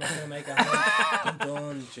it. I'm not gonna make it home. I'm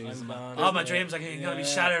done. I'm gone." All my dreams are gonna be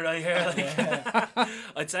shattered right here. Like,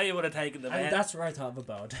 I'd say you would have taken the bet. And that's where I thought of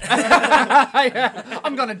Abode.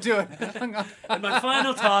 I'm gonna do it. And my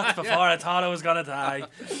final thoughts before I thought I was gonna die.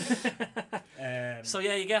 So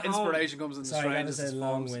you get home. Inspiration comes in the strangest that was a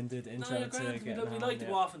forms. long-winded intro to getting we home, like to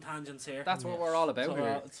go off on tangents here. That's what we're all about so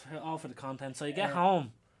here. it's all for the content. So you get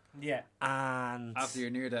home. Yeah. And after your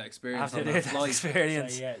near-death experience after on that flight.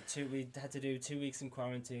 experience. So we had to do 2 weeks in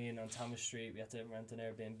quarantine on Thomas Street. We had to rent an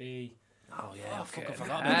Airbnb. Oh yeah, I fucking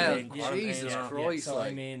forgot hell, about that. Jesus Christ! So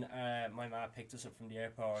like. I mean, my mum picked us up from the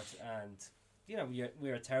airport, and we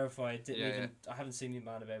were terrified. I haven't seen my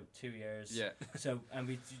man about 2 years. Yeah. So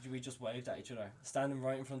we just waved at each other, standing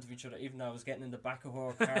right in front of each other, even though I was getting in the back of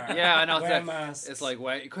her car. Yeah, I know. Wearing masks. It's like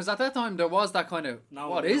wait, because at that time there was that kind of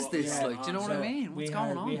what is this? Yeah, like, do you know what I mean? What's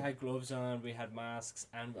going on? We had gloves on, we had masks,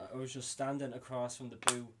 and I was just standing across from the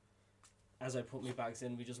booth. As I put my bags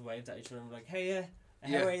in, we just waved at each other and were like, "Hey,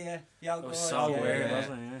 how are you? Y'all good?" It was so weird,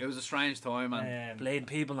 wasn't it? It was a strange time, and Blade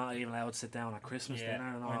people not even allowed to sit down at Christmas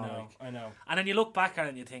dinner and all. I know. And then you look back at it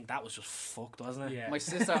and you think that was just fucked, wasn't it? Yeah. my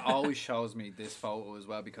sister always shows me this photo as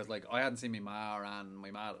well because like I hadn't seen my ma and my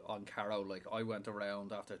ma on Caro. Like I went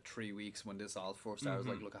around after 3 weeks when this all first started. I was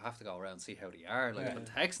like, look, I have to go around and see how they are. Like I've been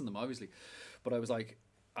texting them obviously, but I was like,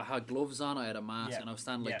 I had gloves on, I had a mask, Yeah. and I was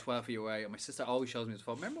standing like Yeah. 12 feet away. And my sister always shows me this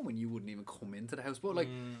photo. Remember when you wouldn't even come into the house? But like,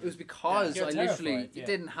 it was because You're I literally terrified, yeah.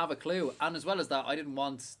 didn't have a clue. And as well as that, I didn't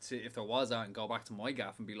want to, if there was that, and go back to my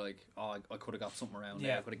gaff and be like, oh, I could have got something around there.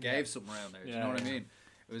 Yeah. I could have Yeah. gave something around there. Do you Yeah, know what I yeah. mean?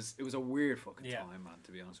 It was a weird fucking Yeah. time, man.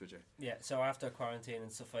 To be honest with you. Yeah, so after quarantine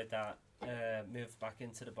and stuff like that, moved back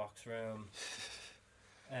into the box room.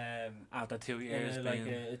 After 2 years Like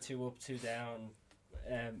being... a 2 up, 2 down,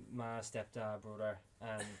 ma, stepdad, brother,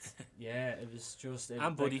 and yeah, it was just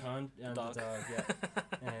And Buddy, and the the dog. dog,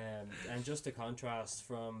 yeah, and just the contrast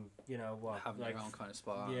from what Having like your own kind of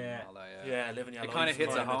spot yeah. and all that. Yeah, living your It life. kind of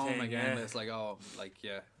hits at kind of home thing, again. yeah. It's like, oh, like,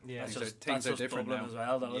 yeah. yeah. That's Things just, are- things that's are just different Dublin now. as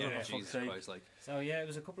well, though. Yeah. Yeah, Jesus Christ, like. So yeah, it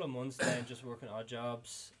was a couple of months then just working odd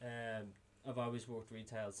jobs. I've always worked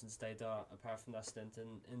retail since day dot, apart from that stint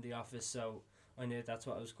in the office. So I knew that's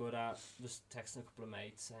what I was good at. Just texting a couple of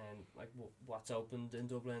mates and like, what's opened in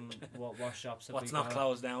Dublin, what shops have What's we not got?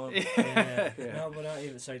 closed down? Yeah. Yeah. No, but not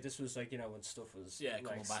even. Sorry, this was like when stuff was Yeah, like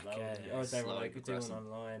coming back, slow, yeah, or they were slowly like doing progressing.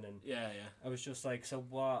 online, and Yeah, I was just like, so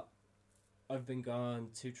what? I've been gone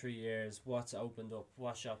 2-3 years. What's opened up?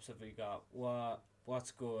 What shops have we got? What's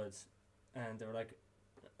good? And they were like,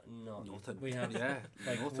 no, Nothing. we have Yeah,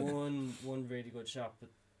 like nothing. one really good shop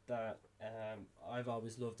that I've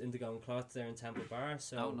always loved, Indigo and Cloth. They're in Temple Bar,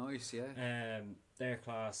 so Oh, nice, yeah. their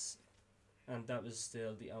class, and that was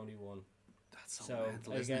still the only one. That's so, So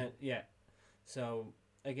mental, isn't again, it? yeah. So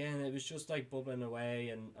again, it was just like bubbling away,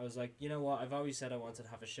 and I was like, you know what? I've always said I wanted to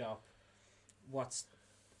have a shop. What's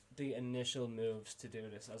the initial moves to do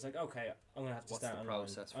this? I was like, okay, I'm gonna have to What's start the online.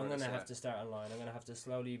 process for I'm gonna this, have yeah. to start online. I'm gonna have to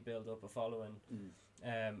slowly build up a following.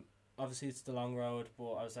 Mm. Obviously it's the long road,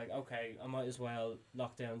 but I was like, okay, I might as well.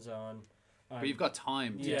 Lockdown's on. But you've got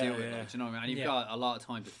time to Yeah, do it, yeah. like, do you know what I mean? And you've Yeah. got a lot of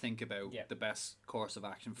time to think about Yeah. the best course of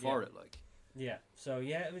action for Yeah. it, like. Yeah. So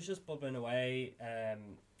yeah, it was just bubbling away.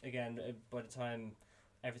 Again, by the time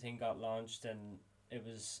everything got launched, and it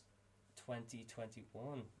was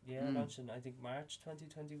 2021. Yeah, Mm. launched in I think March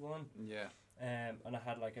 2021. Yeah. And I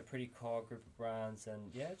had like a pretty core group of brands,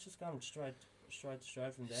 and yeah, it's just gone stride to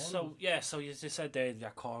stride from there. So yeah, so you just said there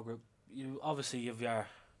your core group. You obviously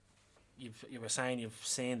you were saying you've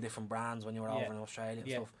seen different brands when you were Yeah. over in Australia and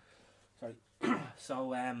Yeah. stuff. Sorry.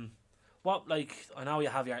 So what, like, I know you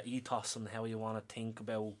have your ethos and how you want to think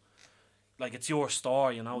about, like, it's your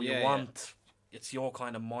store, you know. Yeah, You yeah. want it's your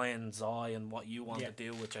kind of mind's eye and what you want Yeah. to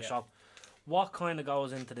do with your Yeah. shop. What kind of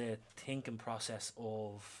goes into the thinking process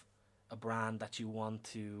of a brand that you want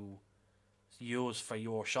to use for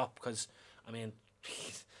your shop? Because I mean,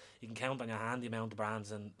 you can count on your hand the amount of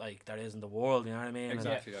brands and like there is in the world. You know what I mean? And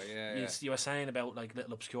Exactly, like, yeah, yeah. you were saying about like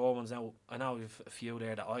little obscure ones. Now I know you've a few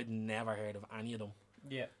there that I'd never heard of any of them.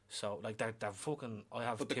 Yeah. So like they're fucking. I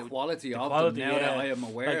have But the two. quality the of quality, them, now that yeah. I am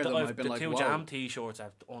aware of them, I've been the like, two whoa. Jam T-shirts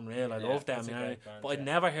are unreal. I Yeah, love them. that's a You know, great brand, but I'd yeah.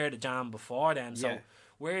 never heard of Jam before then. So Yeah.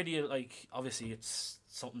 where do you like? Obviously, it's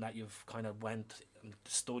something that you've kind of went and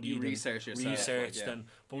studied, You and research yourself, like, researched, yeah. and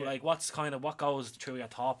but Yeah. like, what goes through your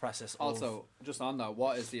thought process? Also, just on that,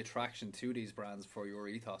 what is the attraction to these brands for your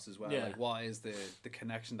ethos as well? Yeah. Like, what is the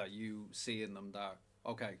connection that you see in them that,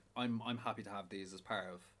 okay, I'm happy to have these as part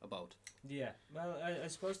of Abode? Yeah. Well, I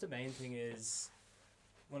suppose the main thing is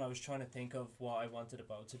when I was trying to think of what I wanted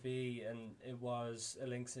Abode to be, and it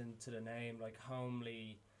links into the name, like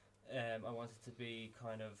homely. I wanted to be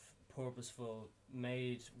kind of purposeful,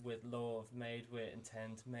 made with love, made with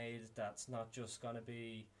intent, made that's not just gonna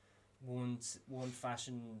be one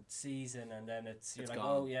fashion season and then you're It's like,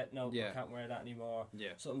 gone. oh yeah, no, Yeah. I can't wear that anymore.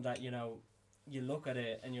 Yeah. Something that you look at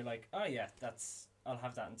it and you're like, oh yeah, I'll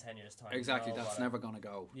have that in 10 years time. Exactly, or that's whatever. never going to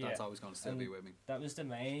go. Yeah. That's always going to still And be with me. That was the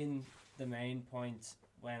main point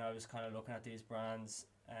when I was kind of looking at these brands.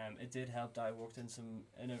 It did help that I worked in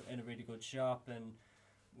a really good shop and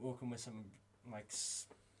working with some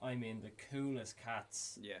the coolest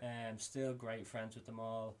cats. Yeah. Still great friends with them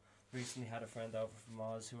all. Recently had a friend over from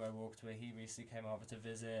Oz who I worked with. He recently came over to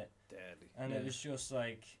visit, Deadly. and Yeah. it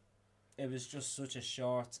was just such a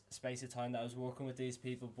short space of time that I was working with these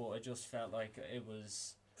people, but it just felt like it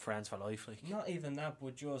was friends for life, like. not even that,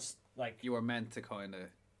 but just like You were meant to kind of...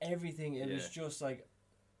 everything. It was Yeah. just like,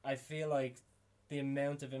 I feel like the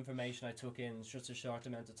amount of information I took in such a short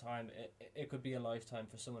amount of time, it could be a lifetime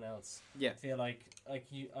for someone else. Yeah. I feel like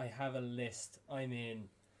I have a list I'm in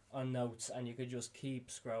on notes, and you could just keep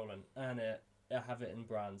scrolling, and I have it in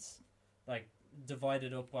brands, like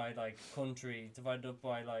divided up by like country, divided up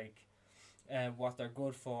by like what they're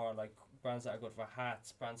good for, like brands that are good for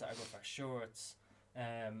hats, brands that are good for shirts.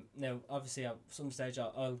 Now obviously at some stage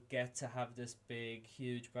I'll get to have this big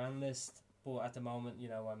huge brand list, but at the moment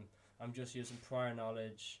I'm just using prior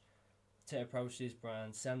knowledge to approach these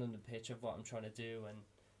brands, send them the pitch of what I'm trying to do, and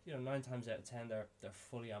 9 times out of 10 they're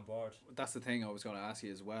fully on board. That's the thing I was going to ask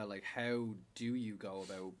you as well. Like, how do you go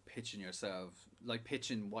about pitching yourself, like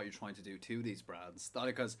pitching what you're trying to do to these brands?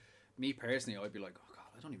 Because me personally, I'd be like, oh god,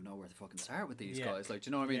 I don't even know where to fucking start with these guys. Like, do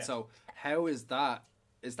you know what I mean? So how is that?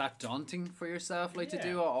 Is that daunting for yourself, like, to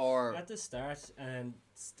do it, or at the start, and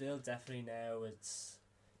still definitely now, it's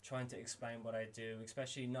trying to explain what I do.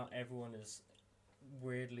 Especially not everyone is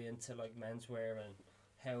weirdly into like menswear and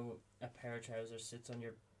how a pair of trousers sits on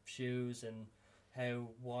your shoes and how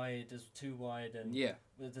wide is too wide and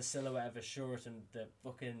with the silhouette of a shirt and the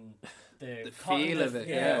fucking the feel of it,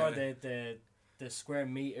 or the square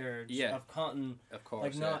meter of cotton. Of course,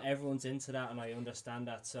 like not everyone's into that, and I understand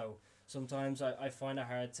that. So sometimes I find it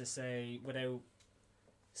hard to say without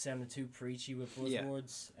sounding too preachy with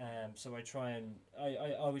buzzwords. So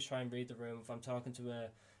I always try and read the room. If I'm talking to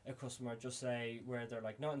a customer, just say where they're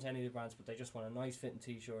like not into any of the brands, but they just want a nice fitting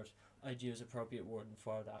t-shirt, I'd use appropriate wording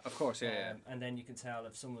for that. Of course, And then you can tell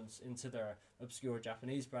if someone's into their obscure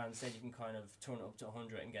Japanese brands, then you can kind of turn it up to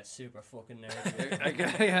 100 and get super fucking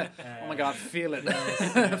nerdy. Oh my god, feel it.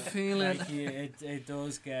 Feel it. Like, it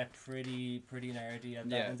does get pretty nerdy at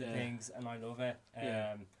that end of things, and I love it.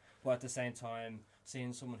 But at the same time,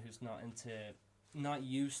 seeing someone who's not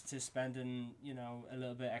used to spending, a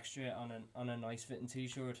little bit extra on a nice fitting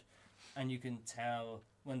t-shirt, and you can tell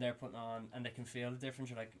when they're putting on and they can feel the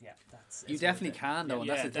difference. You're like, you definitely can though, and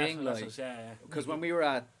that's the thing. Like, because when we were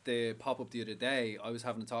at the pop-up the other day, I was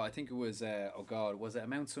having a thought. I think it was was it a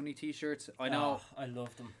Mount Sunny t-shirts? I know, I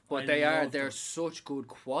love them, but they're such good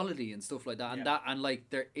quality and stuff like that, and like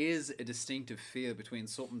there is a distinctive feel between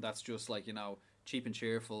something that's just like cheap and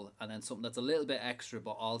cheerful, and then something that's a little bit extra,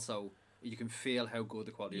 but also you can feel how good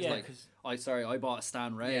the quality is. Like, I bought a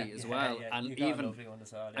Stan Ray as well, and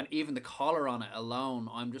even the collar on it alone,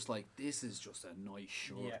 I'm just like, this is just a nice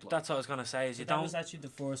shirt. Like. That's what I was gonna say. That was actually the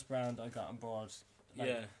first brand I got on board.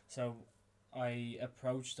 So I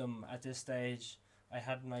approached them at this stage. I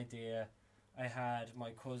had an idea. I had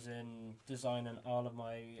my cousin designing all of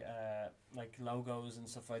my like logos and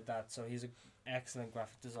stuff like that. So he's an excellent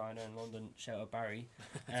graphic designer in London. Shout out Barry.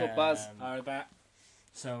 What's up, Baz? Alright, Barry.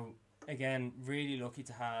 So again, really lucky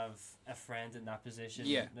to have a friend in that position.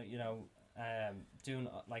 Doing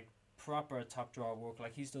like proper top drawer work.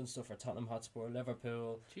 Like he's done stuff for Tottenham Hotspur,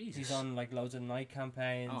 Liverpool. Jesus. He's on like loads of night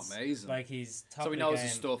campaigns. Oh, amazing! Like he's top. So he knows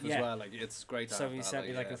his stuff as well. Like it's great to have. So he sent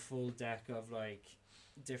me like a full deck of like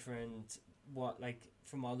different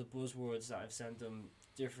from all the buzzwords that I've sent him,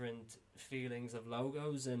 different feelings of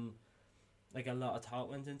logos, and like a lot of thought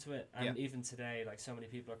went into it. And even today, like so many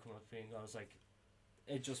people are coming up to me and I was like,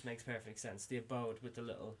 it just makes perfect sense. The Abode with the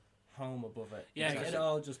little home above it. Yeah, it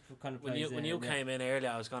all just kind of plays when you came in earlier,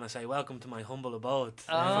 I was gonna say welcome to my humble abode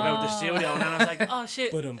about the studio, and then I was like, oh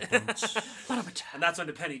shit. And that's when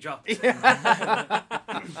the penny dropped.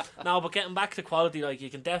 No, but getting back to quality, like you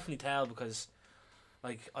can definitely tell, because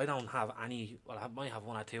like I don't have any. Well, I might have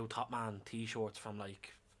one or two Top Man t-shirts from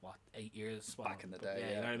like 8 years back in the day.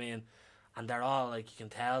 You know what I mean? And they're all like, you can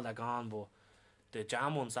tell they're gone, but the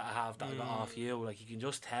jam ones that I have that I got off you, like you can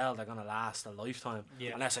just tell they're gonna last a lifetime.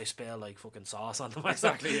 Unless I spill like fucking sauce on them.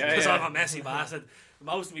 Exactly. I'm a messy bastard.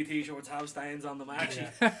 Most of my t-shirts have stains on them. Actually,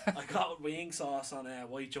 I got wing sauce on a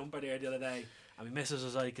white jumper there the other day. And my missus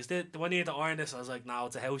was like, do I need to iron this? I was like, no,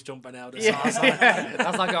 it's a house jumper now. The sauce on it.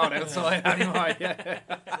 That's not going outside anymore.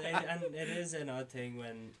 And it is an odd thing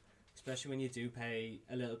when, especially when you do pay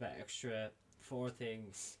a little bit extra for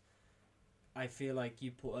things, I feel like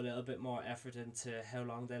you put a little bit more effort into how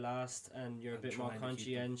long they last, and you're a bit more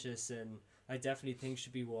conscientious, and I definitely think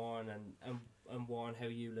should be worn and worn how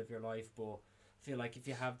you live your life. But I feel like if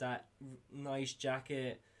you have that nice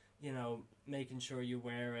jacket, making sure you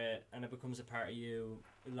wear it and it becomes a part of you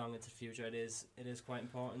long into the future, it is quite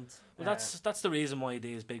important. Well, that's the reason why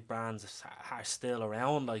these big brands are still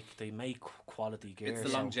around. Like they make quality gear. It's the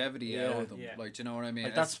longevity out of them. Like, do you know what I mean?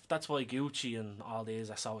 Like that's why Gucci and all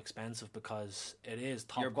these are so expensive, because it is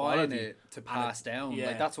top You're quality. buying it to pass down.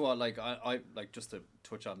 Like that's what like I like, just to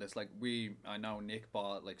touch on this. Like I know Nick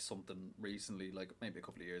bought like something recently, like maybe a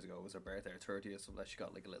couple of years ago. It was her birthday, her 30th. So she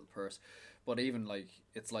got like a little purse. But even like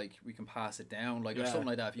it's like we can pass it down, like or something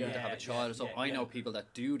like that. If you were to have a child or something, I know people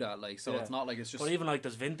that do that. Like so, it's not like it's just. But even like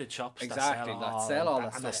there's vintage shops that sell all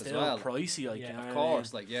that and stuff they're as well. Still pricey, like of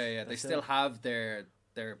course, like they still have their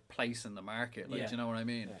place in the market. Like do you know what I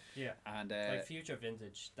mean? And like future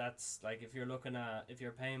vintage. That's like if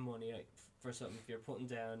you're paying money for something, if you're putting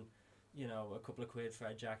down, a couple of quid for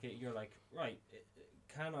a jacket, you're like, right,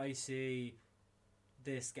 can I see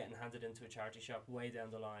this getting handed into a charity shop way down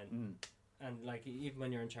the line? and like even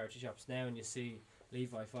when you're in charity shops now and you see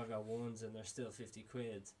Levi 501s and they're still 50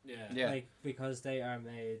 quid. Yeah. Like because they are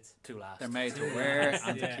made to last. They're made to To wear last,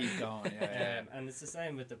 and yeah. to keep going. Yeah. And it's the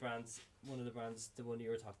same with the brands. One of the brands, the one you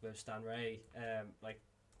were talking about, Stan Ray. Like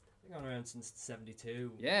they've gone around since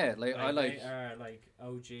 '72. Yeah, like I like. They are like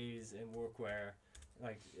OGs in workwear,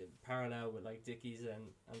 like parallel with like Dickies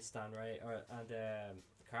and Stan Ray and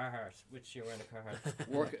Carhartt, which you're wearing a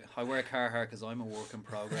Carhartt. I wear Carhartt because I'm a work in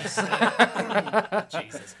progress.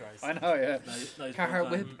 Jesus Christ. I know, yeah. Nice Carhartt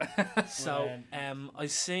book, whip. So, I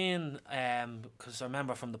seen, because I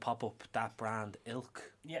remember from the pop up that brand Ilk.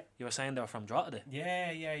 Yeah. You were saying they were from Drogheda.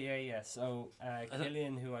 Yeah. So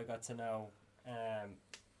Killian, who I got to know,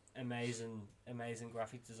 amazing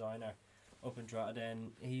graphic designer up in Drogheda,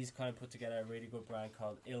 and he's kind of put together a really good brand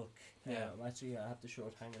called Ilk. Yeah. Actually, I have the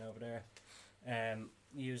shirt hanging over there.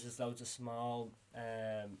 He uses loads of small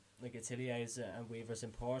like ateliers and weavers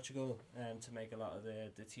in Portugal to make a lot of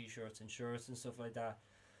the t-shirts and shirts and stuff like that.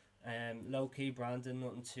 Low key branding,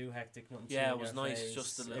 nothing too hectic, nothing too Yeah, in it was your nice, face.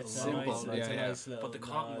 just a little It's simple, nice, it's a yeah. nice little But the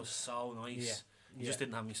cotton nod. was so nice. You just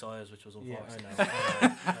didn't have me size, which was Yeah, unfortunate.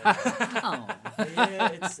 I know. Oh. Yeah,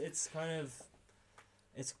 it's kind of,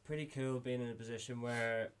 it's pretty cool being in a position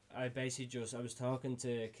where I basically I was talking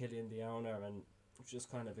to Killian, the owner, and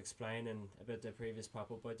just kind of explaining about the previous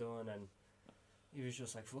pop-up I done, and he was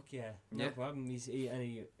just like, fuck yeah, no problem.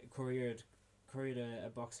 He couriered a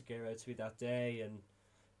box of gear out to me that day, and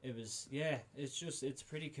it was, it's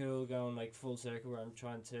pretty cool going like full circle where I'm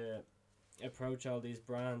trying to approach all these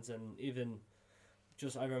brands, and even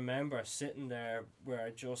just I remember sitting there where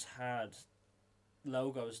I just had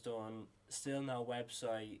logos done, still no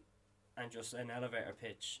website, and just an elevator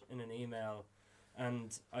pitch in an email,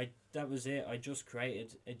 and that was it. I just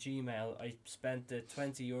created a Gmail. I spent the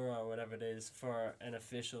 €20 or whatever it is for an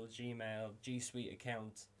official Gmail G Suite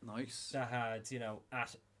account Nice. that had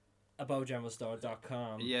at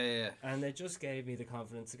abodegeneralstore.com. Yeah. And they just gave me the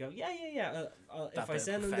confidence to go, if That I bit of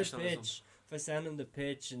send them the professionalism.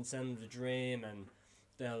 pitch and send them the dream, and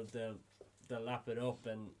they'll lap it up.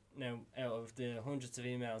 And now out of the hundreds of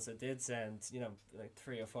emails I did send, like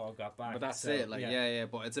 3 or 4 got back. But that's So, it, like yeah.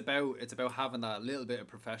 But it's about having that little bit of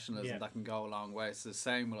professionalism that can go a long way. It's the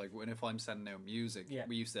same like if I'm sending out music,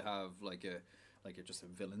 we used to have like just a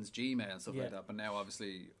villain's Gmail and stuff like that. But now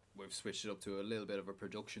obviously we've switched it up to a little bit of a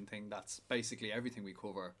production thing. That's basically everything we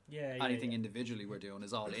cover. Anything individually we're doing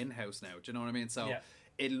is all in house now. Do you know what I mean? So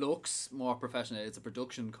it looks more professional. It's a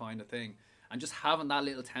production kind of thing. And just having that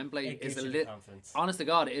little template is a little. Honest to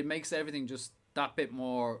God, it makes everything just that bit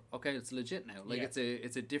more. Okay, it's legit now. Like it's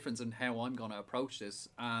a difference in how I'm gonna approach this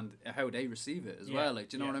and how they receive it as well. Like,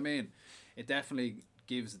 do you know what I mean? It definitely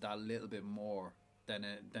gives that little bit more than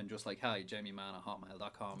just like, hi, Jamie Mann at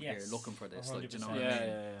hotmail.com here looking for this. Like, do you know what I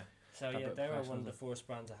mean? So they were one of the first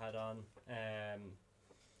brands I had on,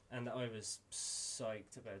 and I was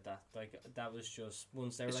psyched about that. Like that was just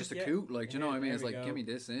once they were it's like, just a cool, like, do you know what I mean? It's like, go. give me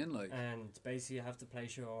this in, like. And basically, you have to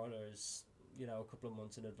place your orders, a couple of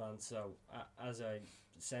months in advance. So as I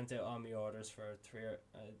sent out all my orders for 3,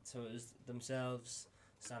 so it was themselves,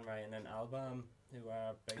 Stan Ray, and then Albam, who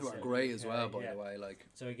are great as well, by the way. Like,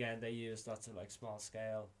 so again, they use lots of like small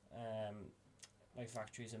scale, like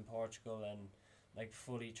factories in Portugal, and like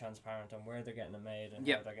fully transparent on where they're getting it made and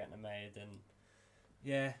how they're getting it made. And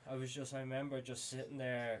I remember just sitting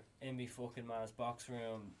there in my fucking man's box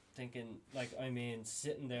room thinking, like,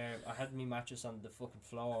 sitting there, I had my mattress on the fucking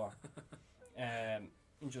floor, and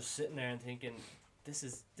just sitting there and thinking, this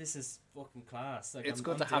is fucking class. Like, it's I'm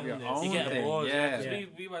good to have your doing own You get thing. a buzz, Yeah. Cause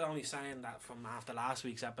we were only saying that from after last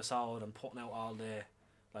week's episode and putting out all the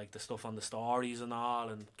like the stuff on the stories and all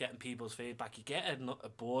and getting people's feedback. You get a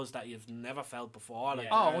buzz that you've never felt before. Like,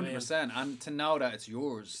 Oh, you know what I mean? 100%. And to know that it's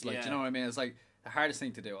yours, like, do you know what I mean? It's like the hardest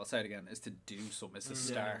thing to do, I'll say it again, is to do something, is to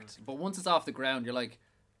start. But once it's off the ground, you're like,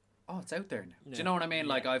 oh, it's out there now. Do you know what I mean?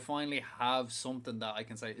 Like, I finally have something that I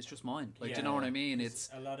can say, it's just mine. Like, do you know what I mean? It's,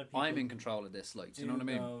 a lot of people I'm in control of this, like, do you know what I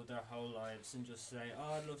mean? go their whole lives and just say,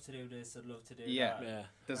 oh, I'd love to do this, I'd love to do that. Yeah.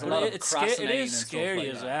 There's a But lot of it is procrastinating scary and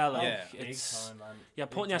as stuff like well. that. Like, Yeah. it's Big time, man. you're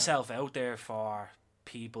putting yourself out there for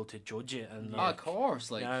people to judge it and Oh, of course,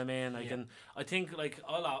 like, you know what I mean? Like, and I think like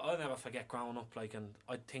I'll never forget growing up. Like, and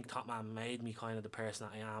I think Top Man made me kind of the person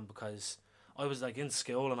that I am because I was like in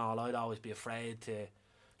school and all. I'd always be afraid to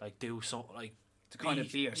like do something like to kind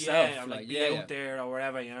of be yourself, yeah, like, be out there or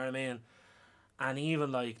wherever. You know what I mean? And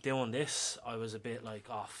even like doing this, I was a bit like,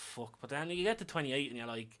 oh fuck. But then you get to 28 and you're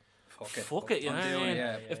like, fuck it. You I'm know what I doing mean?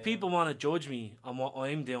 it, If people want to judge me on what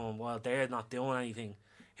I'm doing while they're not doing anything,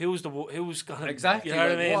 who's gonna Exactly, You know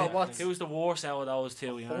like, what I mean? what's- Who's the worst out of those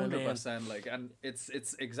two? You know what I mean? 100%, like, and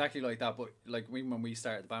it's exactly like that. But like when we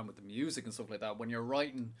started the band with the music and stuff like that, when you're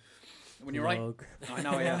writing, I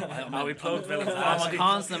know, yeah. We plugged Villains I'm last a week.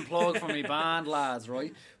 constant plug for me band lads,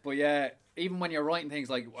 right? But yeah, even when you're writing things,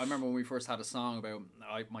 like I remember when we first had a song about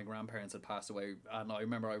my grandparents had passed away, and I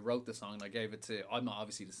remember I wrote the song and I gave it to. I'm not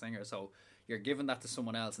obviously the singer, so you're giving that to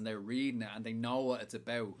someone else and they're reading it and they know what it's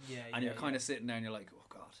about, and you're kind of sitting there and you're like, oh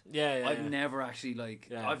god, I've never actually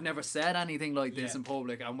I've never said anything like this in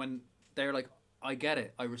public, and when they're like, I get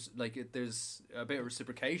it. There's a bit of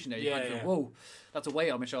reciprocation there. You kind of feel, whoa, that's a way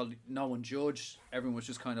on which no one judged. Everyone was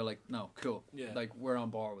just kind of like, no, cool. Yeah. Like, we're on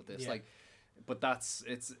board with this. Yeah. Like, but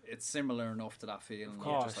it's similar enough to that feeling. Of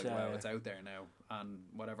course, just like, wow, it's out there now, and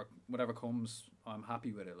whatever comes, I'm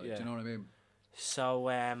happy with it. Like, do you know what I mean? So,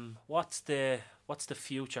 what's the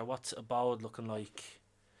future? What's Abode looking like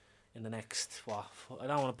in the next? I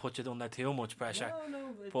don't want to put you under too much pressure.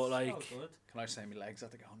 No, it's but like, all good. Can I say my legs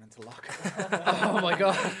after going into lock? Oh my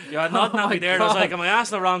god! You're nodding at me there. I was like, am I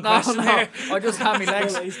asking the wrong question here? I just had my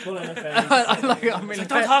legs. He's pulling a face.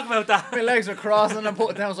 Don't talk about that. My legs were crossing and I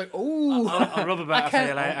put it down. I was like, ooh. I'll rub it back for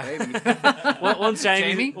you later. Once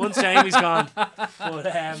Jamie's gone.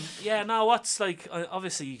 But what's like?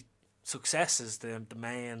 Obviously, success is the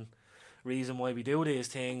main reason why we do these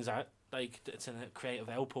things. Like, it's a creative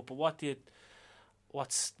output. But what do you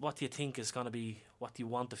think is going to be? What do you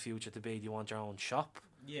want the future to be? Do you want your own shop?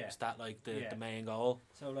 Yeah. Is that like the main goal?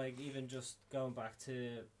 So like, even just going back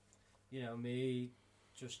to, me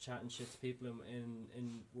just chatting shit to people in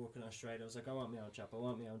working in Australia, I was like, I want my own shop.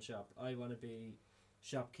 I want to be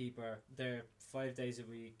shopkeeper there 5 days a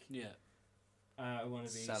week. Yeah. I want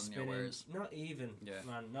to be selling spinning, your wares. not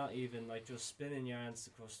even like just spinning yarns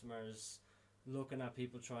to customers, looking at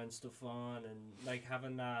people trying stuff on, and like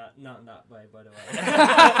having that, not in that way, by the way.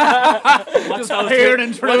 What's those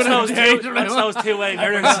two way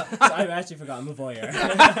mirrors? I've actually forgotten my voyeur.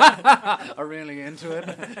 I'm really into it.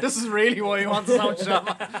 This is really why he wants his own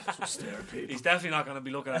shop. Just stare at people. He's definitely not going to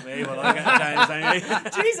be looking at me, but I get the time.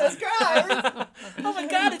 Jesus Christ! Oh my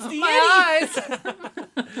god, it's the my eyes.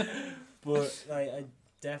 But like, I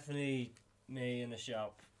definitely, me in the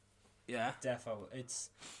shop. Yeah. Defo.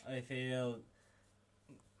 I feel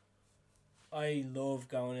I love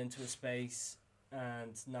going into a space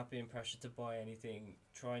and not being pressured to buy anything,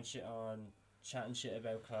 trying shit on, chatting shit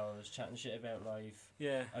about clothes, chatting shit about life.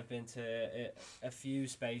 Yeah. I've been to a few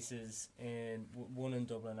spaces, one in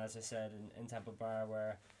Dublin, as I said, in Temple Bar,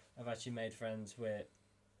 where I've actually made friends with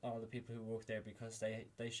all the people who work there because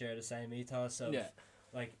they share the same ethos. So,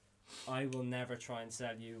 like, I will never try and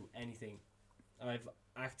sell you anything. I've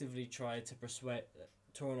actively tried to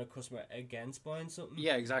turn a customer against buying something.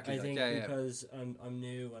 Yeah, exactly. I think because I'm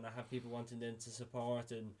new and I have people wanting them to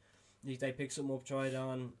support, and they pick something up, try it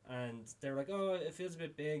on, and they're like, oh, it feels a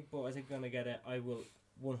bit big, but I think I'm going to get it. I will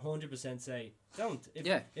 100% say, don't.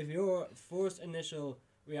 If your first initial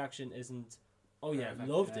reaction isn't, oh yeah,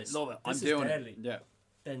 love this. Love it. I'm doing deadly, it. Yeah.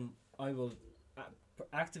 Then I will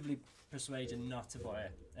actively persuade you not to buy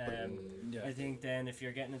it. I think then if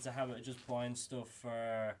you're getting into the habit of just buying stuff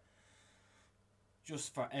for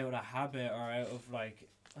out of habit or out of like,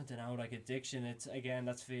 I don't know, like addiction, it's again,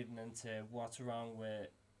 that's feeding into what's wrong with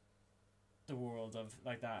the world of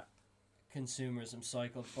like that consumerism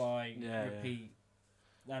cycle, buy, repeat,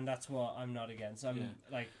 and that's what I'm not against.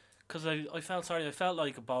 Like, because I felt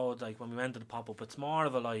like Abode, like when we went to the pop-up, it's more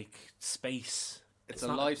of a like space. It's a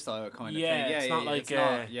lifestyle kind of thing. It's not like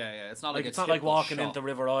it's not like it's not like walking into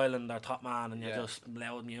River Island or Top Man and you're just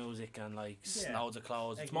loud music and like loads of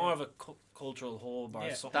clothes. It's more of a cultural hub or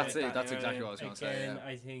something. That's it. That's exactly what I was going to say. Again,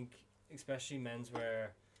 I think especially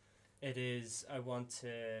menswear, it is. I want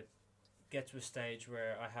to get to a stage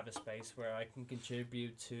where I have a space where I can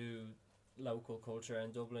contribute to local culture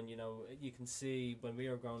in Dublin. You know, you can see when we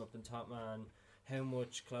were growing up in Top Man, how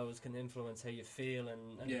much clothes can influence how you feel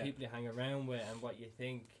and the people you hang around with and what you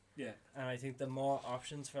think. Yeah. And I think the more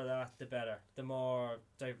options for that, the better. The more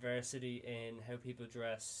diversity in how people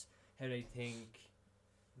dress, how they think,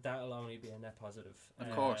 that'll only be a net positive.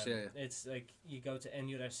 Of course, It's like you go to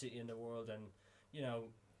any other city in the world and, you know,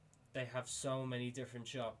 they have so many different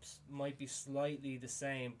shops. Might be slightly the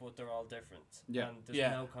same, but they're all different. Yeah. And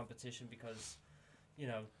there's no competition because, you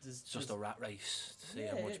know, there's just a rat race to see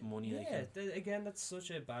how much money they can. Again, that's such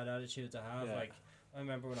a bad attitude to have. Yeah. Like, I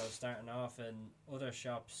remember when I was starting off in other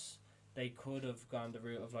shops, they could have gone the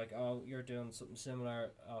route of like, oh, you're doing something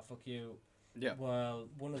similar, oh, fuck you. Yeah. Well,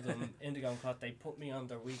 one of them, Indigo and Clot, they put me on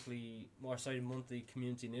their monthly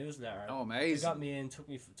community newsletter. Oh, amazing. They got me in,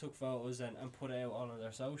 took photos and put it out on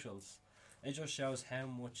their socials. it just shows how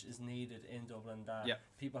much is needed in Dublin, that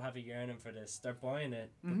people have a yearning for this. They're buying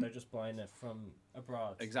it, but they're just buying it from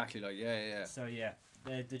abroad. Exactly, like, yeah. So,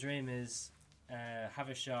 the dream is have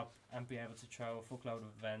a shop and be able to throw a fuckload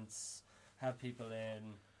of events, have people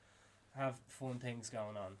in, have fun things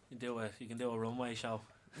going on. You can do a runway show.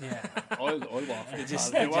 Yeah. I'll walk. Did you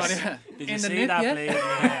see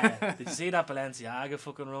that Balenciaga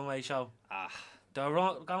fucking runway show? They're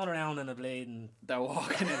going around in a bleeding. They're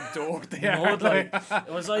walking in door. Mud, like,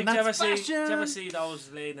 it was like, do you ever see those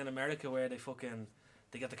bleeding in America where they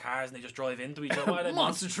get the cars and they just drive into each other?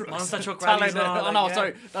 Monster truck rallies.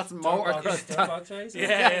 Sorry, that's motor.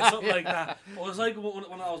 Yeah, something like that. It was like one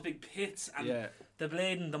of those big pits, and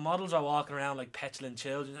the models are walking around like petulant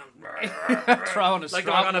children, throwing a like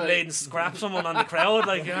they're gonna blade and scrap someone on the crowd,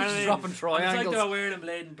 like, you know what I mean? Dropping triangles. It's like they're wearing and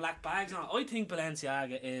blading black bags. And I think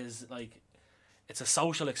Balenciaga is like, it's a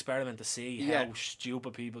social experiment to see how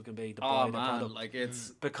stupid people can be to buy the product. Like, it's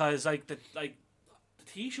because like the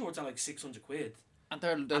t-shirts are like £600. And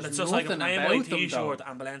there's and it's just like a plain white t-shirt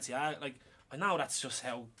and Balenciaga. Like, I know that's just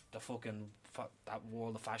how the fucking that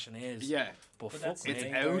world of fashion is. Yeah, but it's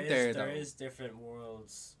me. out there. There is different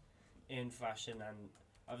worlds in fashion, and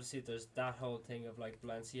obviously there's that whole thing of like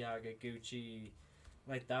Balenciaga, Gucci,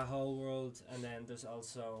 like that whole world, and then there's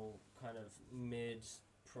also kind of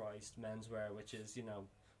mid-priced menswear, which is, you know,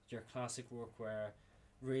 your classic workwear,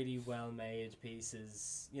 really well-made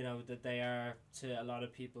pieces, you know, that they are to a lot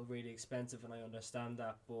of people really expensive, and I understand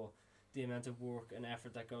that, but the amount of work and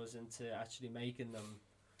effort that goes into actually making them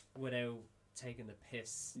without taking the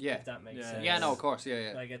piss, if that makes sense. Yeah, no, of course,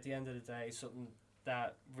 yeah. Like, at the end of the day, something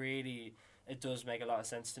that really, it does make a lot of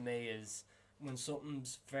sense to me is when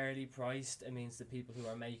something's fairly priced, it means the people who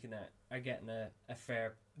are making it are getting a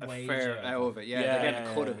fair wage out of it. They're getting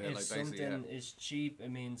a cut of it. If like, basically, something is cheap,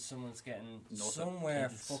 it means someone's getting somewhere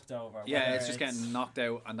fucked over. Yeah, it's just getting knocked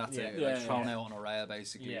out, and that's it. Like, thrown out on a rail,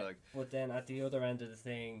 basically. Yeah. Like. But then at the other end of the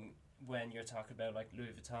thing, when you're talking about like Louis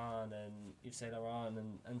Vuitton and Yves Saint Laurent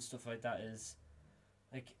and stuff like that, is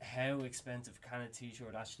like, how expensive can a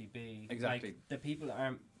t-shirt actually be? Exactly. Like, the people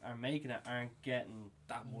that are making it aren't getting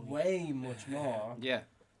that money. Way much more. Yeah.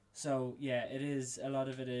 So it is, a lot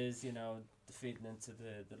of it is, you know, feeding into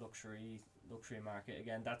the luxury market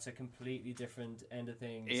again. That's a completely different end of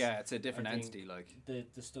things. Yeah, it's a different entity. Like, the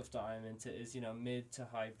stuff that I'm into is, you know, mid to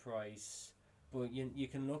high price. But you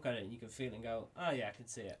can look at it and you can feel it and go, oh yeah, I can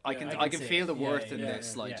see it. I can feel the worth in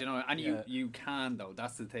this, like, you know, and you can though.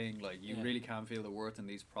 That's the thing, like, you really can feel the worth in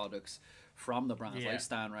these products from the brands like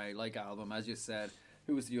Stan Ray, like Album, as you said.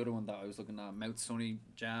 Who was the other one that I was looking at? Mount Sunny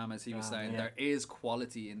Jam, as he was saying. There is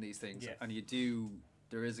quality in these things, and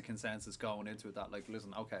there is a consensus going into it that, like,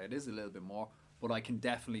 listen, okay, it is a little bit more, but I can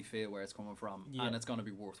definitely feel where it's coming from, and it's going to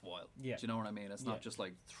be worthwhile. Yeah. Do you know what I mean? It's not just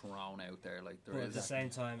like thrown out there. Like, there is. At the same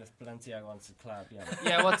time, if Balenciaga wants to collab,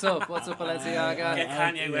 yeah, what's up? What's up, Balenciaga? Get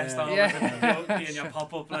Kanye West on in your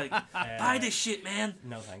pop up, like, buy this shit, man.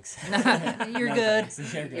 No thanks. You're good.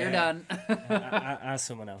 You're done. Ask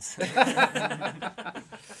someone else.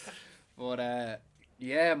 But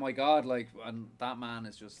yeah, my God, like, and that man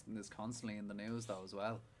is constantly in the news though as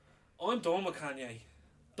well. I'm done with Kanye.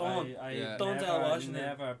 Done.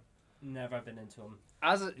 Never been into him.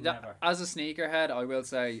 As a sneakerhead, I will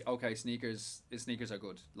say, okay, his sneakers are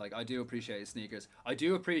good. Like, I do appreciate his sneakers. I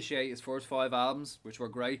do appreciate his first 5 albums, which were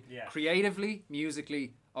great. Yeah. Creatively,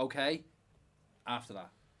 musically, okay. After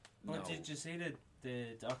that, no. Did you see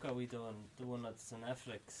the doco we done, the one that's on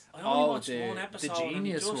Netflix? I only watched one episode. The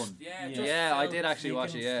Genius one. Yeah, I did actually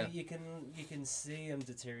watch it. Yeah, you can see him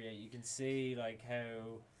deteriorate. You can see like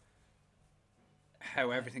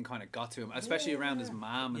how everything kind of got to him, especially around his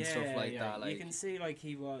mom and stuff like that. Like, you can see like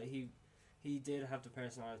he did have the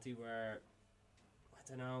personality where, I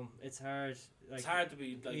don't know, it's hard. Like, it's hard to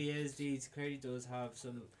be like, he clearly does have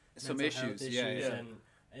some issues.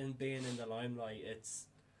 And being in the limelight, it's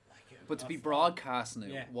like. But to be broadcasting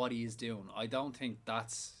it, what he's doing, I don't think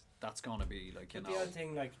that's gonna be like, you know. The other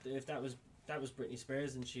thing, like, if that was Britney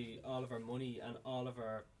Spears and all of her money and all of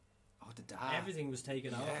her. Oh, the dad. Everything was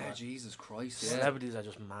taken off. Yeah, Jesus Christ. Yeah. Celebrities are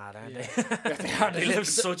just mad, aren't they? They live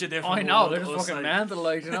such a different I know, world. they're just fucking mental,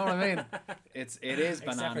 like, you know what I mean? It is bananas.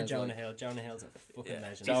 Except for Jonah Hill. Jonah Hill's a fucking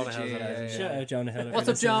legend. Jonah Hill's a legend. Shout out Jonah Hill. What's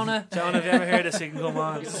up, Jonah? Jonah, have you ever heard this? He can come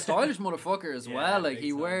on. He's a stylish motherfucker as well. Like,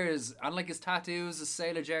 he wears, and like his tattoos, his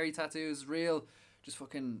Sailor Jerry tattoos, real. Just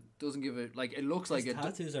fucking doesn't give it, like, it looks like it.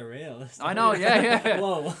 Tattoos are real. I know, yeah.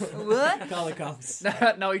 Whoa. What? Call the cops.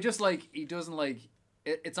 No, he doesn't like,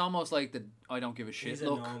 it's almost like the I don't give a shit He's a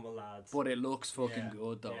look, normal lad. but it looks fucking Yeah,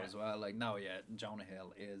 good though yeah. as well. Like, no, yeah, Jonah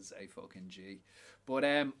Hill is a fucking G. But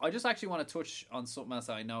I just actually want to touch on something else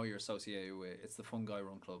that I know you're associated with. It's the Fun Guy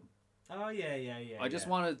Run Club. Oh yeah. I just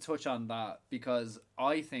wanted to touch on that because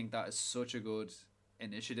I think that is such a good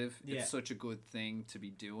initiative. Yeah. It's such a good thing to be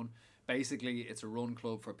doing. Basically, it's a run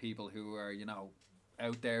club for people who are,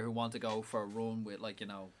 out there who want to go for a run with, like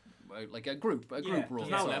a group run. There's sort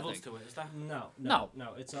no of levels thing. to it, is there? No.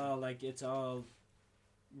 It's all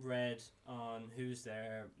read on who's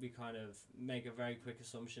there. We kind of make a very quick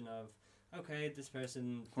assumption of, okay, this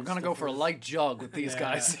person. We're gonna go for a light jog with these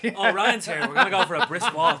guys. Oh, Ryan's here. We're gonna go for a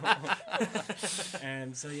brisk walk.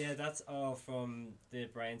 So yeah, that's all from the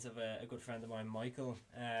brains of a good friend of mine, Michael.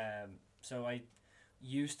 So I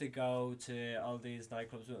used to go to all these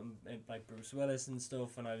nightclubs with him, like Bruce Willis and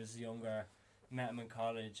stuff when I was younger. Met him in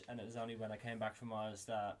college, and it was only when I came back from Oz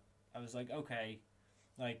that I was like, okay,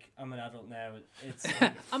 like I'm an adult now. It's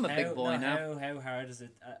I'm a big boy now. How hard is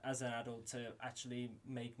it as an adult to actually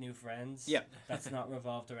make new friends? Yeah, that's not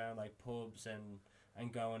revolved around like pubs and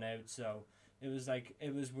going out. So it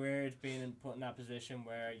was weird being put in that position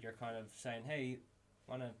where you're kind of saying, hey,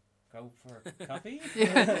 wanna go for coffee?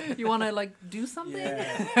 Yeah, you want to like do something?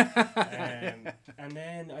 Yeah. And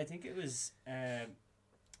then I think it was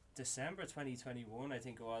December 2021, I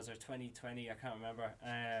think it was, or 2020, I can't remember.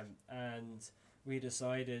 And we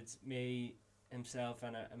decided, me, himself,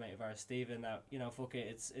 and a mate of ours, Stephen, that fuck it,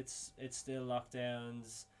 it's still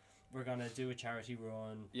lockdowns. We're gonna do a charity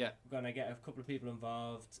run. Yeah, we're gonna get a couple of people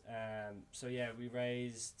involved. So yeah, we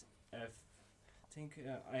raised. I think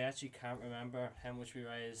I actually can't remember how much we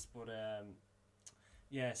raised, but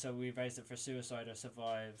yeah, so we raised it for Suicide or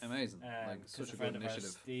Survive. Amazing, like such a good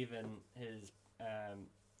initiative. Stephen, his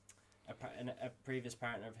a previous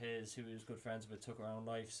partner of his who he was good friends with took her own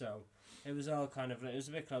life, so it was all kind of, it was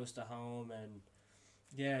a bit close to home, and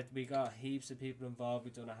yeah, we got heaps of people involved.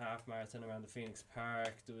 We done a half marathon around the Phoenix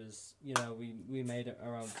Park. There was, we made it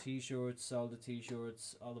around t-shirts, sold the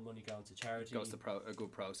t-shirts, all the money going to charity. Goes to a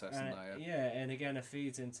good process in that, yeah. Yeah, and again, it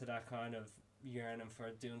feeds into that kind of yearning for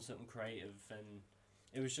doing something creative, and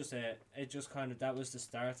it was just that was the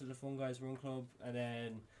start of the Fun Guys Run Club, and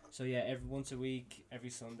then so yeah, once a week, every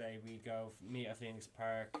Sunday we'd go meet at Phoenix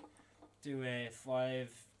Park, do a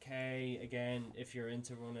 5k. Again, if you're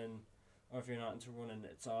into running. Or if you're not into running,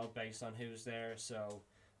 it's all based on who's there. So,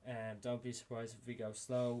 don't be surprised if we go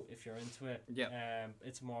slow. If you're into it, yeah.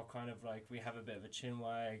 It's more kind of like we have a bit of a chin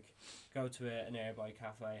wag, go to a nearby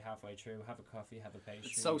cafe halfway through, have a coffee, have a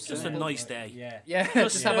pastry. It's so just a nice day. Yeah.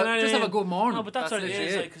 Just have a good morning. No, but that's what it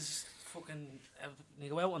is. Like, cause fucking, you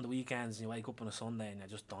go out on the weekends and you wake up on a Sunday and you're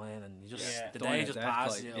just dying, and you just the day just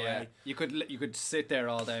passes you away. You could sit there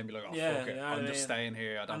all day and be like, oh fuck it, I'm just staying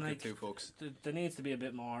here. I don't give two fucks. There needs to be a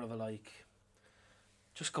bit more of a like.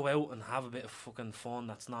 Just go out and have a bit of fucking fun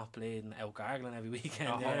that's not bleeding out gargling every weekend.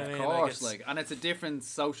 Oh, you know of what course, I mean? and it's a different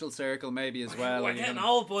social circle maybe as well. We're getting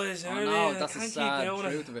old, boys. I know, that's the sad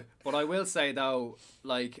truth of it. But I will say though,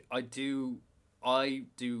 like I do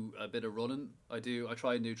a bit of running. I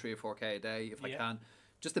try and do 3 or 4k a day if I can.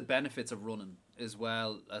 Just the benefits of running as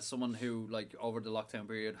well, as someone who like over the lockdown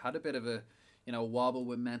period had a bit of a wobble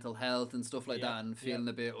with mental health and stuff like that, and feeling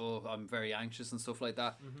a bit I'm very anxious and stuff like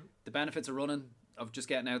that. Mm-hmm. The benefits of running, of just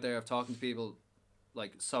getting out there, of talking to people,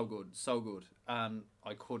 like so good, and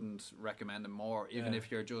I couldn't recommend them more. Even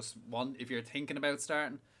if you're if you're thinking about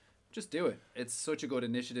starting, just do it. It's such a good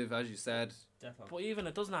initiative, as you said. Definitely. But even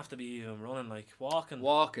it doesn't have to be even running, like walking.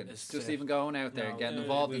 Just even going out there and getting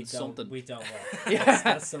involved in something. We don't walk.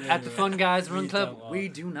 That's at the Fun Guys Run Club, we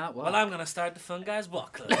do not walk. Well, I'm gonna start the Fun Guys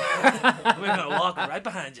Walk Club. We're gonna walk right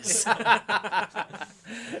behind you.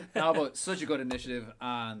 No, but such a good initiative,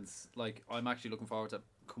 and like I'm actually looking forward to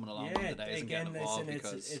coming along on the days and getting involved,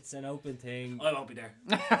 because it's an open thing. I won't be there.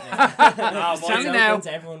 Tell me now.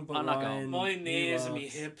 Everyone but I'm not going. My knees and my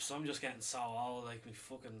hips, I'm just getting so old, like me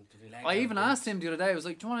fucking legs. I even asked him the other day, I was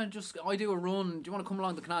like, do you want to I do a run, do you want to come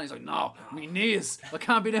along the canal? He's like, no, my knees, I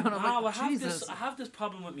can't be down. I'm like, Jesus. I have this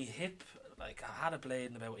problem with my hip. Like, I had a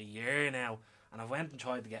blade in about a year now, and I went and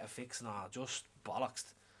tried to get a fix and all, just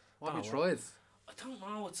bollocks. What have you tried? I don't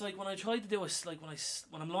know. It's like when I try to do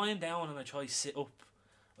when I'm lying down and I try to sit up,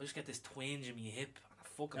 I just get this twinge in my hip.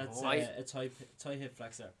 And That's a tie hip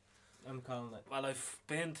flexor. I'm calling it. Well, I've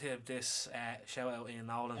been to this shout out Ian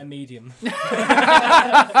Nolan. A medium. It's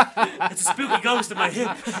a spooky ghost in my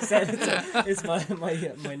hip. It's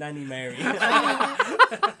my nanny Mary.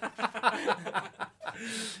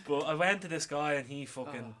 But I went to this guy and he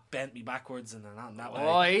fucking bent me backwards and that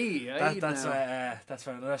way. That's That's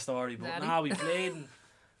for another story. But we played and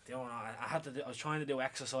don't know. I was trying to do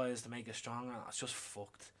exercise to make it stronger. It's just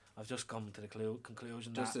fucked. I've just come to the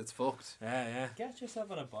conclusion Just that it's fucked. yeah. Get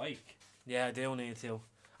yourself on a bike. Yeah, I do need to.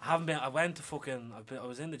 I haven't been. I went to fucking. I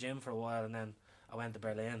was in the gym for a while, and then I went to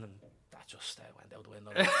Berlin, and that just went out the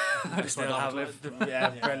window. I Just still went off have the it. Yeah,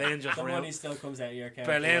 Berlin just The ruined. money still comes out of your account.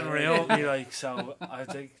 Berlin ruined me, like, so I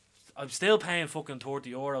think I'm still paying fucking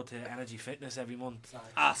 €30 to Energy Fitness every month,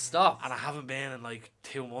 Stop. and I haven't been in like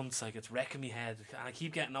 2 months. Like, it's wrecking me head, and I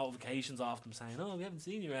keep getting notifications off them saying, "Oh, we haven't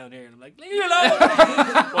seen you around here," and I'm like, "Leave me alone!"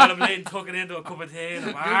 While I'm laying tucking into a cup of tea in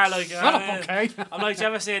the bar, like, Shut up, okay? I'm like, do you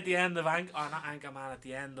ever see at the end of not Anchorman, at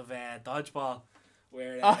the end of Dodgeball,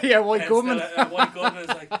 where White Goodman. White Goodman is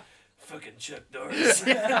like, fucking Chuck Norris.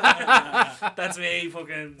 That's me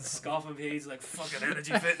fucking scoffing. He's like, fucking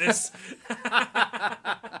Energy Fitness.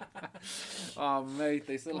 Oh mate,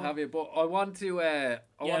 they still have you. But I want to. I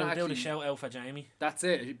want to do the shout out for Jamie. That's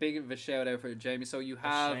it. Big of a shout out for Jamie. So you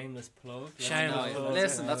have. Shameless plug. Shameless plug.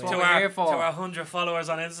 Listen, that's what To we're here to for. our 100 followers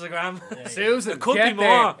on Instagram. Yeah, Susan, It could get be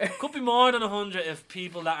more. there. Could be more than 100 if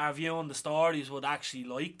people that are viewing the stories would actually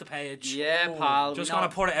like the page. Yeah, pal. Just we know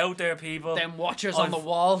gonna put it out there, people. them watchers on the I've-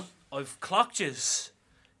 wall. I've clocked yous.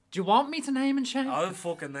 Do you want me to name and shame? I'll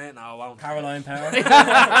fucking no, I won't. Caroline Power.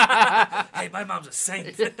 Hey, my mom's a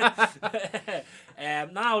saint.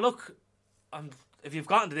 Now look, if you've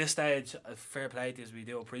gotten to this stage, fair play to you, we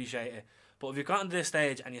do appreciate it. But if you've gotten to this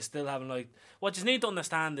stage and you still haven't, like, what you need to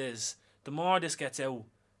understand is the more this gets out,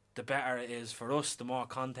 the better it is for us. The more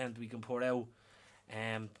content we can put out,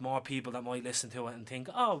 more people that might listen to it and think,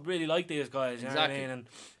 "Oh, really like these guys." You know what I Exactly. mean? And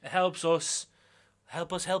it helps us.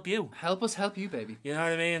 Help us help you. Help us help you, baby. You know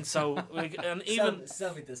what I mean? So, and even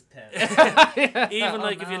Sell me this pen. even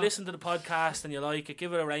like if you listen to the podcast and you like it,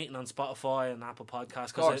 give it a rating on Spotify and Apple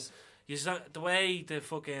Podcasts, course. because the way the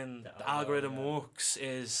fucking The algorithm algorithm, yeah. works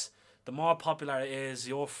is the more popular it is,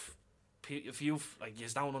 if you like, you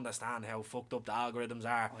don't understand how fucked up the algorithms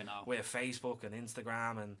are I know. with Facebook and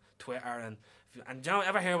Instagram and Twitter and you know,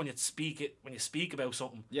 ever hear when you speak about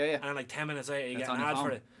something Yeah. and like 10 minutes later you It's get an on your ad for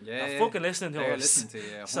phone. it. Yeah, They're yeah. fucking listening to They're us. listening to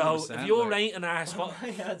you. Yeah, So 100%, if you're like. rating our spot. My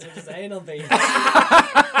ads are just anal beans.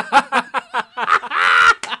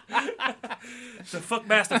 The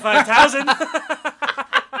Fuckmaster 5000.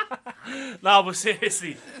 No, but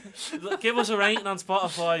seriously, give us a rating on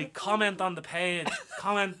Spotify. Comment on the page.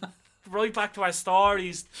 Comment right back to our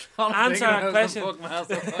stories. Answer our question.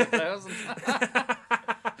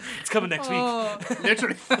 It's coming next week.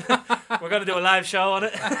 Literally. We're gonna do a live show on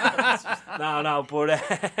it. No,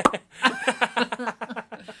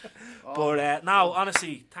 but no,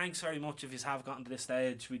 honestly, thanks very much if you have gotten to this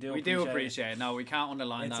stage. We do We appreciate it. it. No, we can't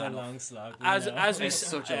underline It's that a enough. long slog. As we It's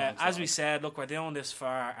such a long as we slog. said, look, we're doing this for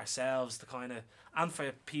ourselves to kind of, and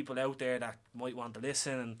for people out there that might want to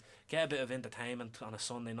listen and get a bit of entertainment on a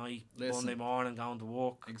Sunday night, Listen. Monday morning, going to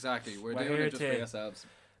work. Exactly. We're We're doing here it just to- for yourselves.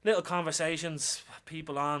 Little conversations,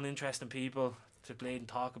 people on, interesting people to bleed and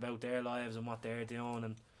talk about their lives and what they're doing,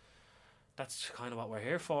 and that's kind of what we're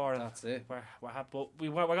here for. And That's it. we're happy. But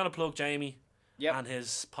we're gonna plug Jamie Yep. and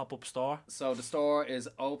his pop-up store. So the store is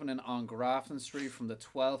opening on Grafton Street from the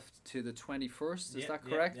 12th to the 21st. Is that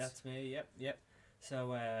correct? Yep, that's me. Yep.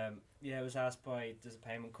 So I was asked by there's a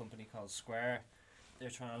payment company called Square. They're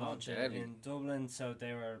trying to launch it deadly. in Dublin, so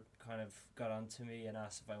they were kind of got on to me and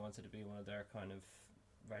asked if I wanted to be one of their kind of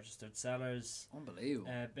registered sellers. Unbelievable.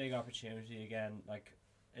 Big opportunity again. Like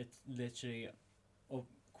it's literally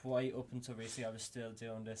quite up until recently, I was still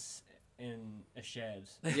doing this in a shed.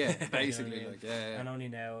 Yeah, You basically, know what I mean? like, yeah. And only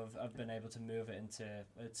now I've been able to move it into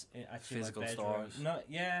actually Physical my bedroom. stores. Not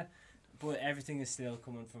but everything is still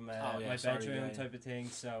coming from my sorry, bedroom yeah. type of thing.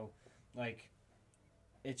 So, like,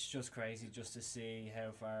 it's just crazy just to see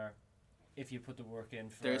how far, if you put the work in.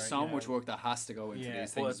 For, There's so you much know, work that has to go into Yeah.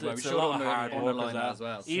 these But things. as well. it's We a should lot of hard work underline as that well. as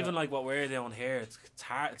well. Even like what we're doing here, it's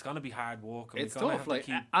hard. It's gonna be hard work. And It's we're gonna tough. have Like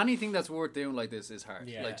to keep, anything that's worth doing like this is hard.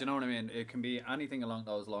 Yeah. Like, do you know what I mean? It can be anything along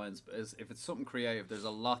those lines. But if it's something creative, there's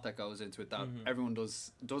a lot that goes into it that everyone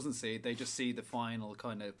doesn't see. They just see the final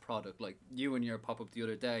kind of product. Like you and your pop up the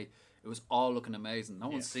other day, it was all looking amazing. No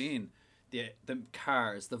one's seen the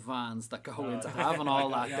cars, the vans that go into having all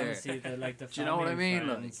that you there. obviously the Do you know what I family, mean?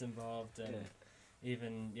 Like, friends involved and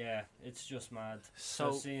even it's just mad.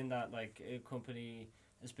 So- So seeing that like a company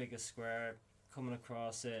as big as Square coming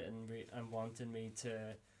across it and wanting me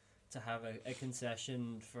to have a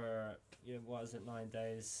concession for what is it 9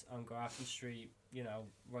 days on Grafton Street,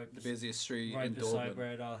 right the busiest street right in beside Dublin.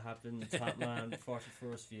 where it all happened, Topland,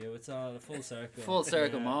 41st View. It's all a full circle. Full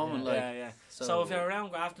circle Yeah, moment, yeah. like. yeah. So if you're around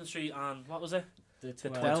Grafton Street on what was it? The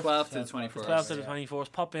 12th 12th, 12th to the 12th, 21st. 12th to the yeah.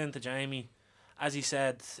 24th. Pop into Jamie, as he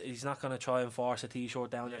said, he's not going to try and force a t-shirt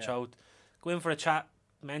down your Yeah. throat. Go in for a chat.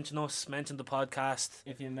 Mention us. Mention the podcast.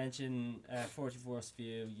 If you mention 44th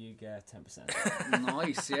View, you get 10%.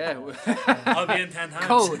 Nice, yeah. I'll be in 10 hands.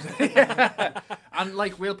 Code. Yeah. And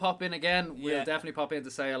like we'll pop in again. We'll Yeah. definitely pop in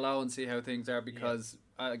to say hello and see how things are because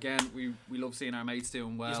again we love seeing our mates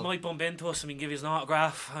doing well. You might bump into us and we can give you an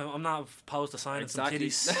autograph. I'm not opposed to signing Exactly.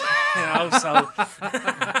 some titties. So.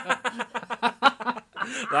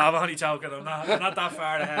 No, I'm only joking. I'm not that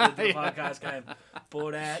far ahead of the podcast game.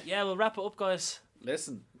 But we'll wrap it up, guys.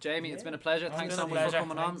 Listen, Jamie, it's been a pleasure. It's Thanks been so a much pleasure. for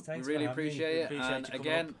coming on. Thanks we really for having me. appreciate it. Appreciate And you coming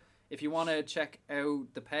again, up. if you want to check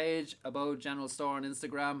out the page Abode General Store on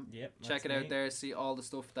Instagram, Yep, check it that's out me. there. See all the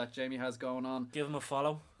stuff that Jamie has going on. Give him a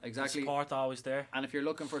follow. Exactly. Support always there. And if you're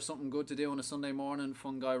looking for something good to do on a Sunday morning,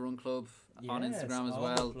 Fun Guy Run Club on Yes, Instagram as all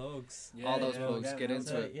well. the plugs. All those plugs, get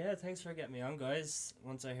into it. Yeah, thanks for getting me on, guys.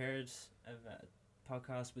 Once I heard of a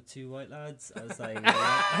podcast with two white lads, I was like, I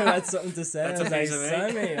had something to say. That's I was like, amazing,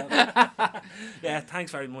 sign mate. me up. Yeah,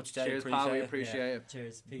 thanks very much, Jay. Cheers, pal. We appreciate it.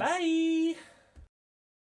 Cheers. Peace. Bye.